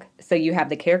dialogue. So you have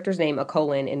the character's name, a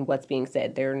colon, and what's being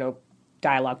said. There are no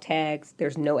dialogue tags.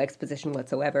 There's no exposition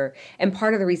whatsoever. And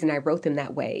part of the reason I wrote them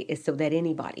that way is so that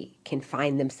anybody can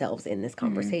find themselves in this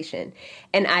conversation.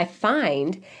 And I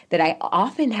find that I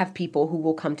often have people who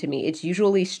will come to me. It's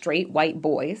usually straight white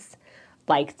boys,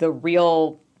 the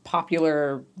real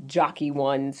popular jockey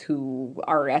ones who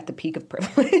are at the peak of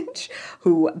privilege,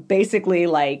 who basically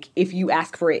if you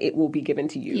ask for it, it will be given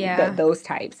to you. Yeah. Those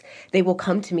types. They will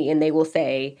come to me and they will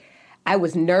say, I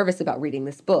was nervous about reading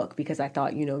this book because I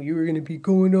thought, you were going to be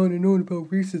going on and on about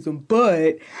racism,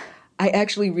 but I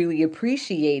actually really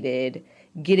appreciated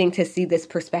getting to see this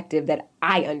perspective that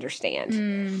I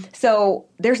understand. So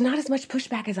there's not as much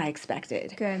pushback as I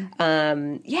expected. Good.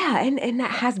 Yeah, and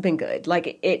that has been good.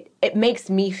 It makes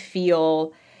me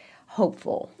feel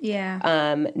hopeful.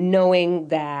 Yeah. Knowing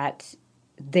that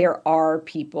there are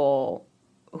people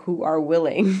who are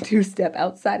willing to step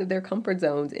outside of their comfort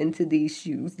zones into these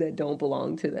shoes that don't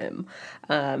belong to them.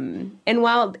 And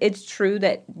while it's true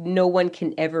that no one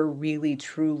can ever really,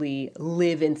 truly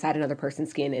live inside another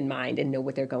person's skin and mind and know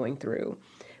what they're going through,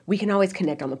 we can always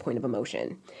connect on the point of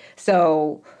emotion.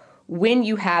 So when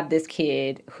you have this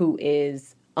kid who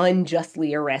is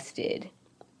unjustly arrested,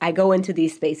 I go into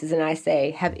these spaces and I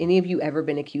say, have any of you ever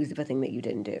been accused of a thing that you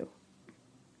didn't do?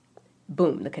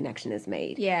 Boom, the connection is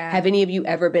made. Yeah. Have any of you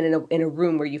ever been in a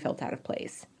room where you felt out of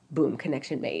place? Boom,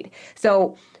 connection made.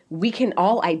 So we can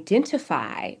all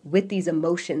identify with these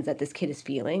emotions that this kid is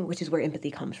feeling, which is where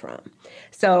empathy comes from.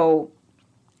 So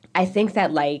I think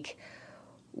that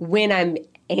when I'm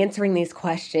answering these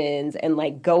questions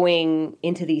and going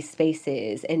into these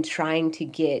spaces and trying to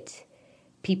get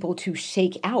people to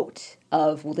shake out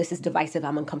of, well, this is divisive,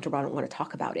 I'm uncomfortable, I don't want to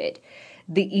talk about it.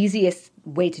 The easiest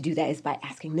way to do that is by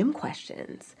asking them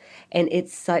questions. And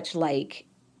it's such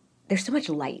there's so much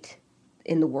light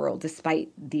in the world, despite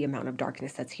the amount of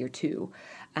darkness that's here too.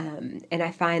 And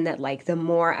I find that the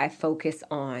more I focus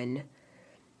on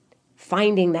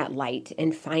finding that light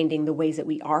and finding the ways that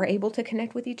we are able to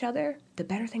connect with each other, the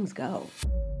better things go.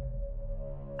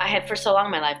 I had for so long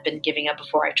in my life been giving up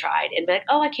before I tried and be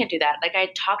oh, I can't do that.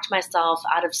 I talked myself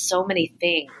out of so many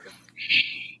things.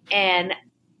 And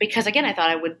because again, I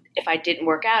thought I would, if I didn't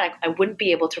work out, I wouldn't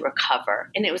be able to recover.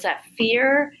 And it was that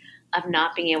fear of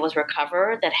not being able to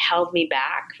recover that held me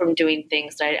back from doing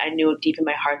things that I knew deep in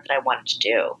my heart that I wanted to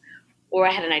do, or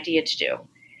I had an idea to do.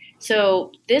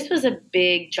 So this was a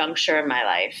big juncture in my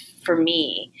life for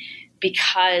me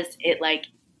because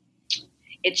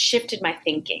it shifted my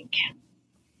thinking,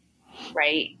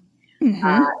 right?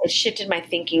 Mm-hmm. It shifted my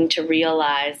thinking to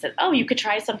realize that, oh, you could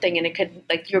try something and it could,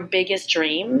 your biggest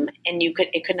dream, and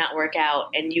it could not work out,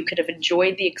 and you could have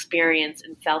enjoyed the experience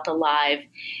and felt alive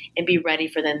and be ready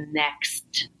for the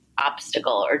next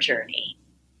obstacle or journey.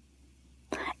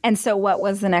 And so what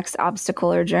was the next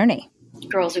obstacle or journey?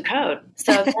 Girls Who Code.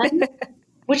 So then,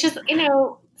 which is,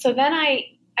 so then I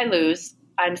lose.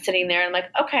 I'm sitting there and I'm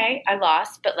okay, I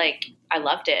lost, but I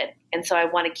loved it. And so I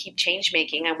want to keep change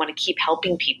making. I want to keep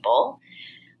helping people.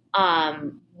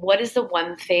 What is the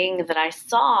one thing that I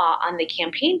saw on the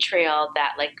campaign trail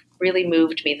that really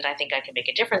moved me that I think I can make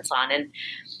a difference on? And,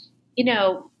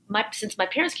 since my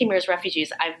parents came here as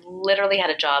refugees, I've literally had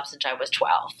a job since I was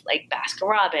 12, like Baskin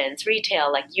Robbins,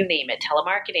 retail, like you name it,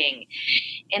 telemarketing.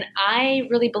 And I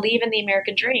really believe in the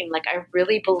American dream. Like, I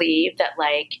really believe that,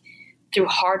 like, through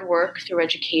hard work, through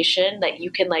education, that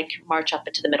you can, like, march up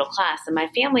into the middle class. And my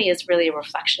family is really a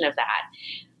reflection of that.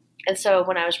 And so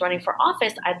when I was running for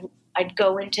office, I'd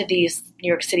go into these New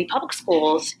York City public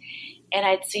schools, and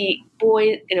I'd see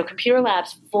boys, computer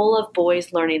labs full of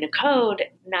boys learning to code,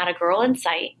 not a girl in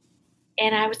sight.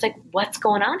 And I was like, what's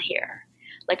going on here?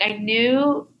 Like, I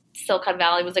knew Silicon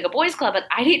Valley was like a boys club, but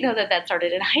I didn't know that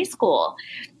started in high school.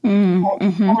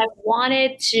 Mm-hmm. And I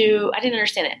didn't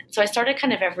understand it. So I started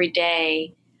kind of every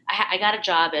day. I got a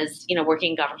job as,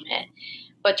 working in government.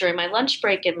 But during my lunch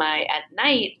break at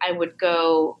night, I would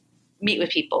go meet with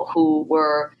people who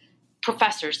were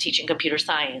professors teaching computer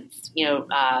science,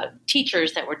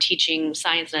 teachers that were teaching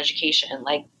science and education,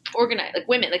 like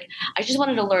women. Like, I just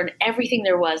wanted to learn everything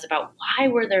there was about why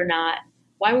were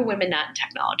women not in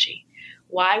technology?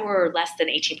 Why were less than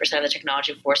 18% of the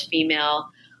technology force female?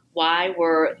 Why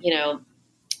were,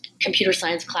 computer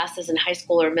science classes in high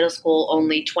school or middle school,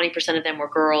 only 20% of them were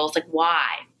girls? Like, why?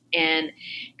 And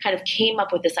kind of came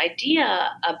up with this idea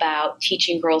about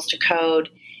teaching girls to code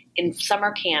in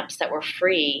summer camps that were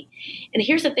free. And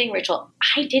here's the thing, Rachel,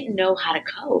 I didn't know how to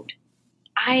code.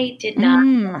 I did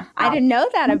not. I didn't know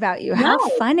that about you. How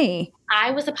funny.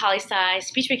 I was a poli-sci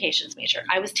speech communications major.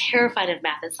 I was terrified of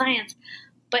math and science.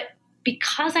 But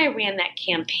because I ran that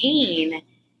campaign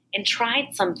and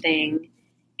tried something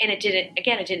and it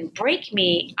didn't break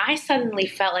me, I suddenly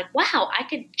felt like, wow, I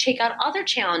could check out other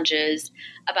challenges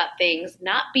about things,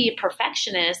 not be a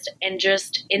perfectionist, and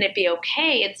it be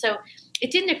okay. And so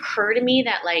it didn't occur to me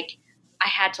that, like, I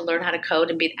had to learn how to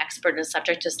code and be an expert in a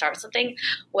subject to start something.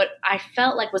 What I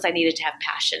felt like was I needed to have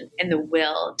passion and the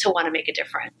will to want to make a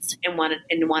difference and want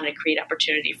to create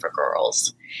opportunity for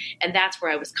girls. And that's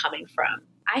where I was coming from.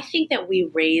 I think that we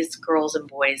raise girls and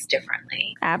boys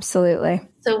differently. Absolutely.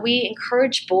 So we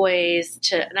encourage boys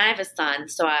and I have a son,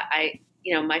 so I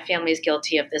my family is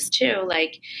guilty of this too.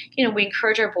 Like, we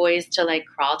encourage our boys to, like,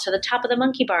 crawl to the top of the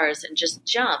monkey bars and just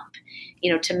jump,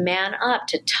 to man up,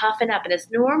 to toughen up. And it's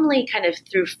normally kind of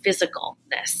through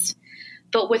physicalness.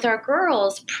 But with our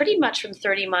girls, pretty much from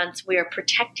 30 months, we are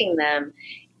protecting them,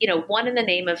 one, in the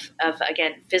name of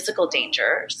again, physical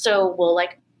danger. So we'll,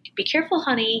 like, be careful,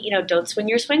 honey, don't swing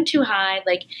your swing too high.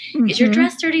 Like, is your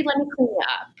dress dirty? Let me clean it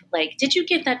up. Like, did you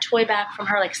get that toy back from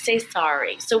her? Like, say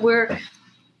sorry. So we're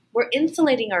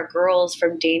insulating our girls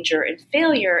from danger and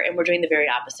failure, and we're doing the very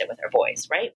opposite with our boys,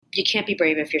 right? You can't be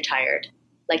brave if you're tired.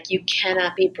 Like, you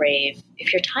cannot be brave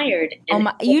if you're tired. And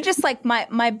you just, like,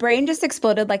 my brain just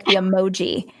exploded like the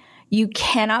emoji. You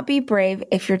cannot be brave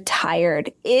if you're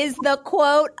tired is the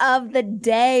quote of the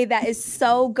day. That is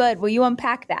so good. Will you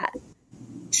unpack that?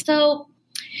 So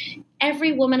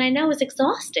every woman I know is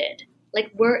exhausted. Like,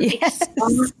 we're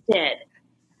exhausted.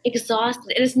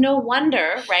 It is no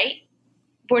wonder, right?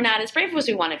 We're not as brave as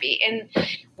we want to be. And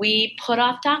we put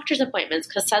off doctor's appointments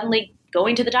because suddenly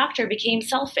going to the doctor became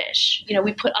selfish.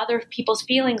 We put other people's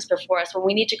feelings before us. When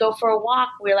we need to go for a walk,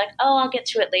 we're like, oh, I'll get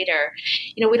to it later.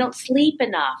 We don't sleep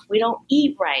enough. We don't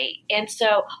eat right. And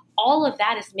so all of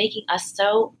that is making us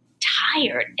so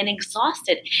tired and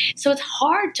exhausted. So it's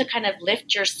hard to kind of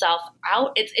lift yourself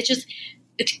out.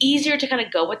 It's easier to kind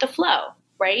of go with the flow,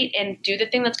 right? And do the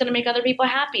thing that's going to make other people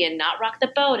happy and not rock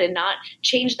the boat and not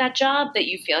change that job that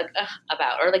you feel like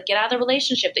about, or, like, get out of the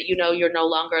relationship that you're no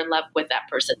longer in love with that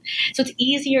person. So it's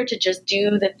easier to just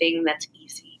do the thing that's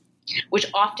easy, which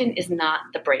often is not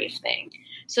the brave thing.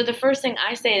 So the first thing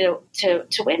I say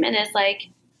to women is, like,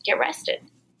 get rested,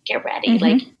 get ready.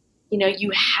 Like,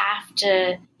 you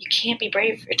can't be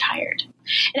brave if you're tired.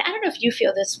 And I don't know if you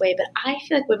feel this way, but I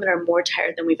feel like women are more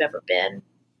tired than we've ever been.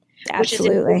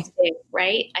 Absolutely. Which is interesting,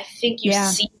 right? I think you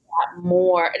see that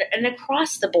more, and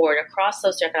across the board, across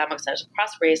socioeconomic status,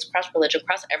 across race, across religion,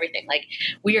 across everything. Like,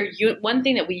 we are one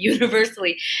thing that we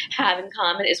universally have in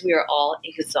common is we are all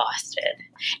exhausted.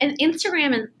 And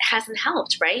Instagram hasn't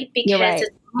helped, right? Because it's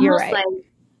almost like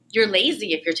you're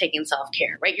lazy if you're taking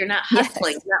self-care, right? You're not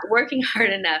hustling, you're not working hard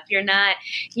enough. You're not,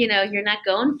 you're not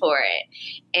going for it.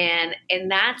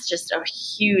 And that's just a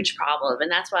huge problem.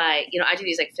 And that's why, I do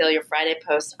these, like, Failure Friday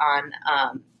posts on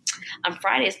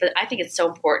Fridays, but I think it's so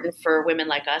important for women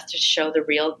like us to show the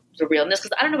realness.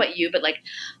 Cause I don't know about you, but, like,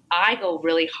 I go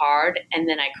really hard and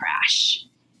then I crash.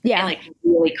 Yeah. And, like,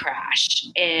 really crash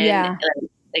and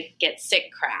like get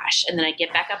sick, crash. And then I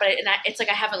get back up and it's like,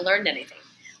 I haven't learned anything.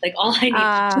 Like, all I need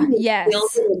to do is build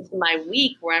it into my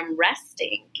week where I'm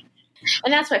resting.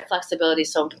 And that's why flexibility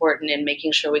is so important in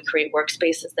making sure we create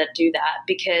workspaces that do that,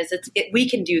 because we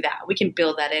can do that. We can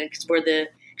build that in because we're the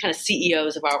kind of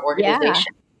CEOs of our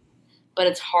organization. But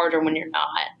it's harder when you're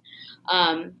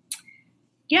not.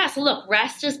 So look,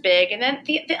 rest is big. And then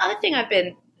the other thing I've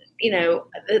been,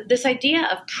 this idea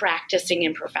of practicing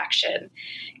imperfection,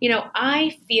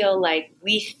 I feel like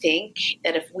we think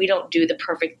that if we don't do the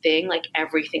perfect thing, like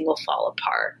everything will fall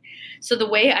apart. So the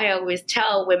way I always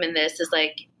tell women this is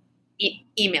like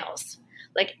emails.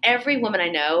 Like every woman I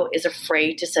know is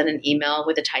afraid to send an email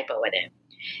with a typo in it.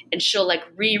 And she'll like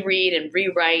reread and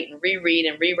rewrite and reread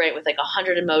and rewrite with like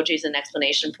 100 emojis and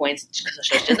explanation points because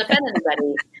she doesn't offend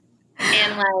anybody.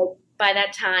 And like by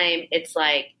that time, it's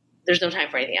like there's no time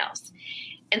for anything else.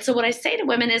 And so what I say to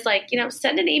women is like,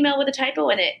 send an email with a typo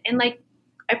in it. And like,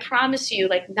 I promise you,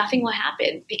 like nothing will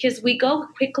happen because we go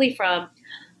quickly from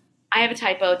I have a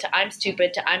typo to I'm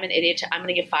stupid to I'm an idiot to I'm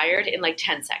going to get fired in like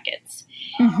 10 seconds.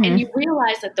 Mm-hmm. And you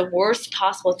realize that the worst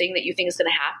possible thing that you think is going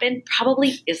to happen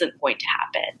probably isn't going to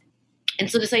happen.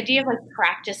 And so this idea of like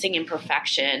practicing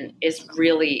imperfection is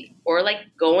really, or like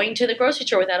going to the grocery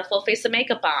store without a full face of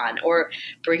makeup on, or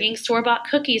bringing store-bought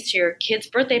cookies to your kid's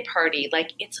birthday party.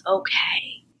 Like it's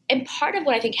okay. And part of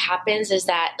what I think happens is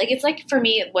that, like, it's like for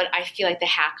me, what I feel like the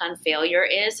hack on failure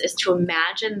is to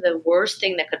imagine the worst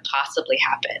thing that could possibly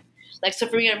happen. Like, so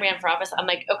for me, I ran for office. I'm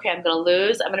like, okay, I'm going to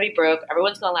lose. I'm going to be broke.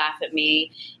 Everyone's going to laugh at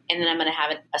me. And then I'm going to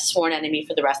have a sworn enemy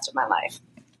for the rest of my life.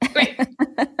 Great.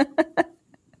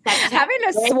 Having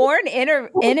a sworn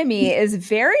enemy is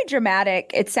very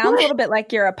dramatic. It sounds a little bit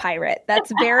like you're a pirate.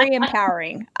 That's very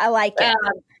empowering. I like it.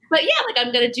 But yeah, like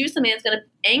I'm going to do something that's going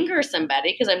to anger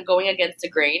somebody because I'm going against the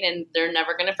grain and they're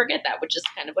never going to forget that, which is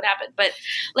kind of what happened. But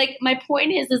like my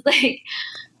point is like,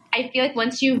 I feel like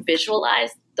once you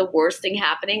visualize the worst thing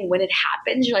happening, when it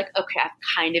happens, you're like, okay, I've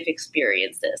kind of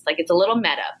experienced this. Like it's a little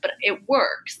meta, but it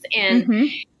works. And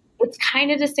it's kind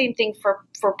of the same thing for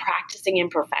practicing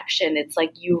imperfection. It's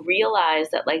like you realize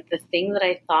that like the thing that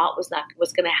I thought was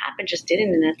going to happen just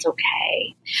didn't, and it's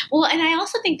okay. Well, and I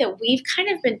also think that we've kind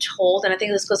of been told, and I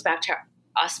think this goes back to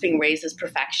us being raised as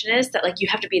perfectionists, that like you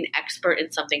have to be an expert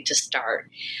in something to start.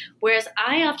 Whereas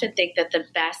I often think that the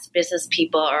best business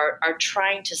people are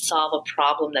trying to solve a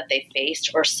problem that they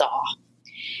faced or saw.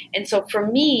 And so for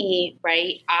me,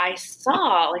 right, I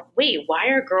saw like, wait, why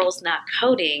are girls not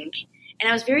coding? And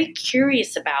I was very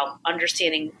curious about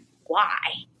understanding why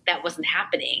that wasn't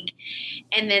happening.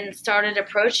 And then started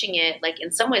approaching it like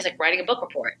in some ways like writing a book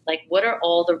report. Like what are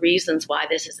all the reasons why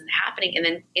this isn't happening? And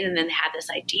then had this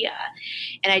idea.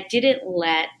 And I didn't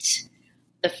let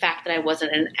the fact that I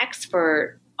wasn't an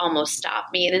expert almost stop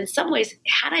me. And in some ways,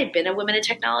 had I been a woman in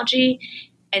technology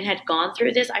and had gone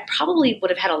through this, I probably would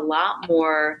have had a lot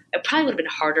more, it probably would have been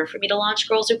harder for me to launch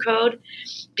Girls Who Code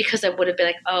because I would have been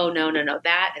like, oh, no,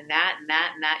 that and that and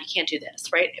that and that, you can't do this,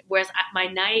 right? Whereas my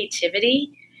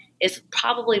naivety is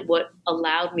probably what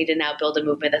allowed me to now build a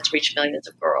movement that's reached millions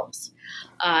of girls.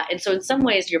 And so in some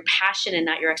ways, your passion and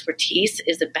not your expertise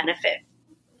is a benefit.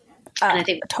 And I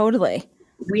think totally.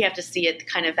 We have to see it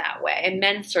kind of that way. And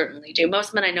men certainly do.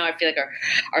 Most men I know, I feel like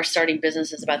are starting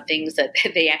businesses about things that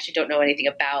they actually don't know anything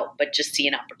about, but just see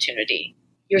an opportunity.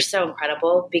 You're so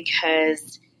incredible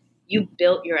because you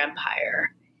built your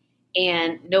empire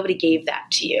and nobody gave that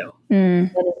to you.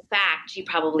 And in fact, you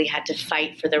probably had to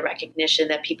fight for the recognition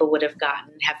that people would have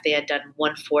gotten if they had done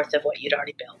 1/4 of what you'd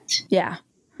already built. Yeah.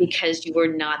 Because you were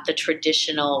not the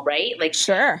traditional, right? Like,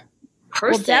 sure.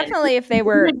 Person. Well, definitely if they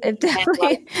were,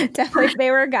 definitely if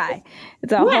they were a guy,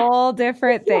 it's a whole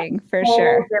different thing for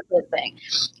sure. Different thing.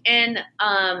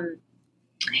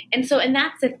 And so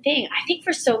that's the thing. I think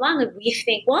for so long we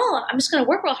think, well, I'm just going to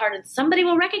work real hard and somebody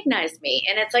will recognize me.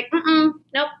 And it's like,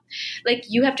 nope. Like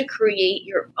you have to create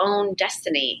your own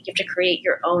destiny. You have to create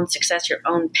your own success, your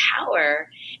own power.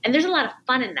 And there's a lot of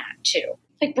fun in that too.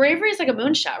 Like bravery is like a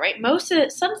moonshot, right?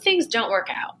 Some things don't work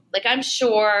out. Like I'm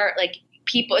sure like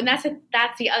people, and that's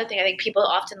the other thing. I think people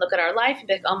often look at our life and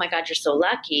be like, oh my God, you're so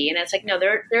lucky. And it's like, no,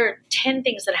 there are 10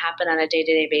 things that happen on a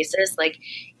day-to-day basis. Like,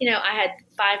 I had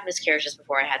 5 miscarriages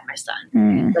before I had my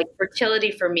son. Like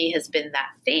fertility for me has been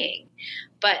that thing.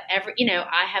 But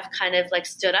I have kind of like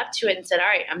stood up to it and said, all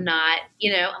right, I'm not,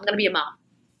 I'm going to be a mom.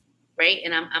 Right.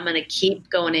 And I'm going to keep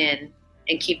going in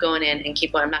and keep going in and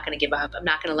keep going. I'm not going to give up. I'm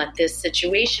not going to let this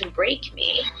situation break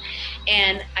me.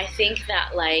 And I think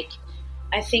that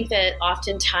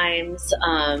oftentimes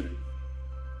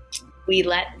we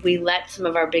let some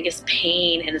of our biggest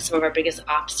pain and some of our biggest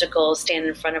obstacles stand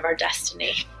in front of our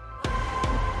destiny.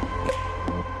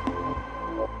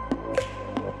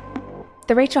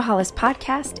 The Rachel Hollis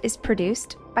podcast is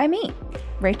produced by me,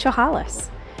 Rachel Hollis.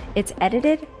 It's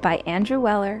edited by Andrew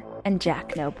Weller and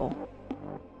Jack Noble.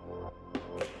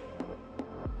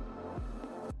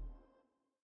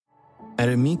 At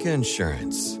Amica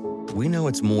Insurance, we know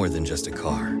it's more than just a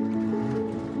car.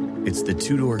 It's the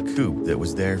two-door coupe that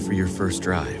was there for your first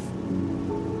drive,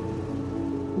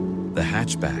 the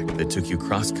hatchback that took you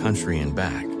cross-country and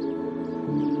back,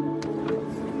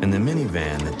 and the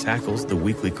minivan that tackles the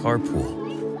weekly carpool.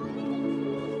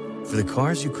 For the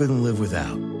cars you couldn't live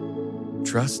without,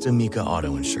 trust Amica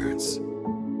Auto Insurance.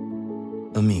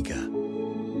 Amica,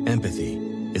 empathy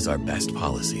is our best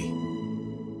policy.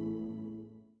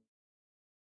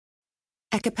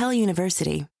 At Capella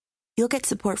University, you'll get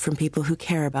support from people who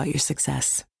care about your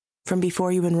success. From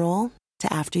before you enroll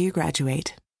to after you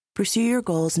graduate, pursue your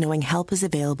goals knowing help is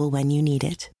available when you need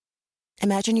it.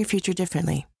 Imagine your future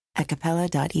differently at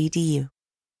capella.edu.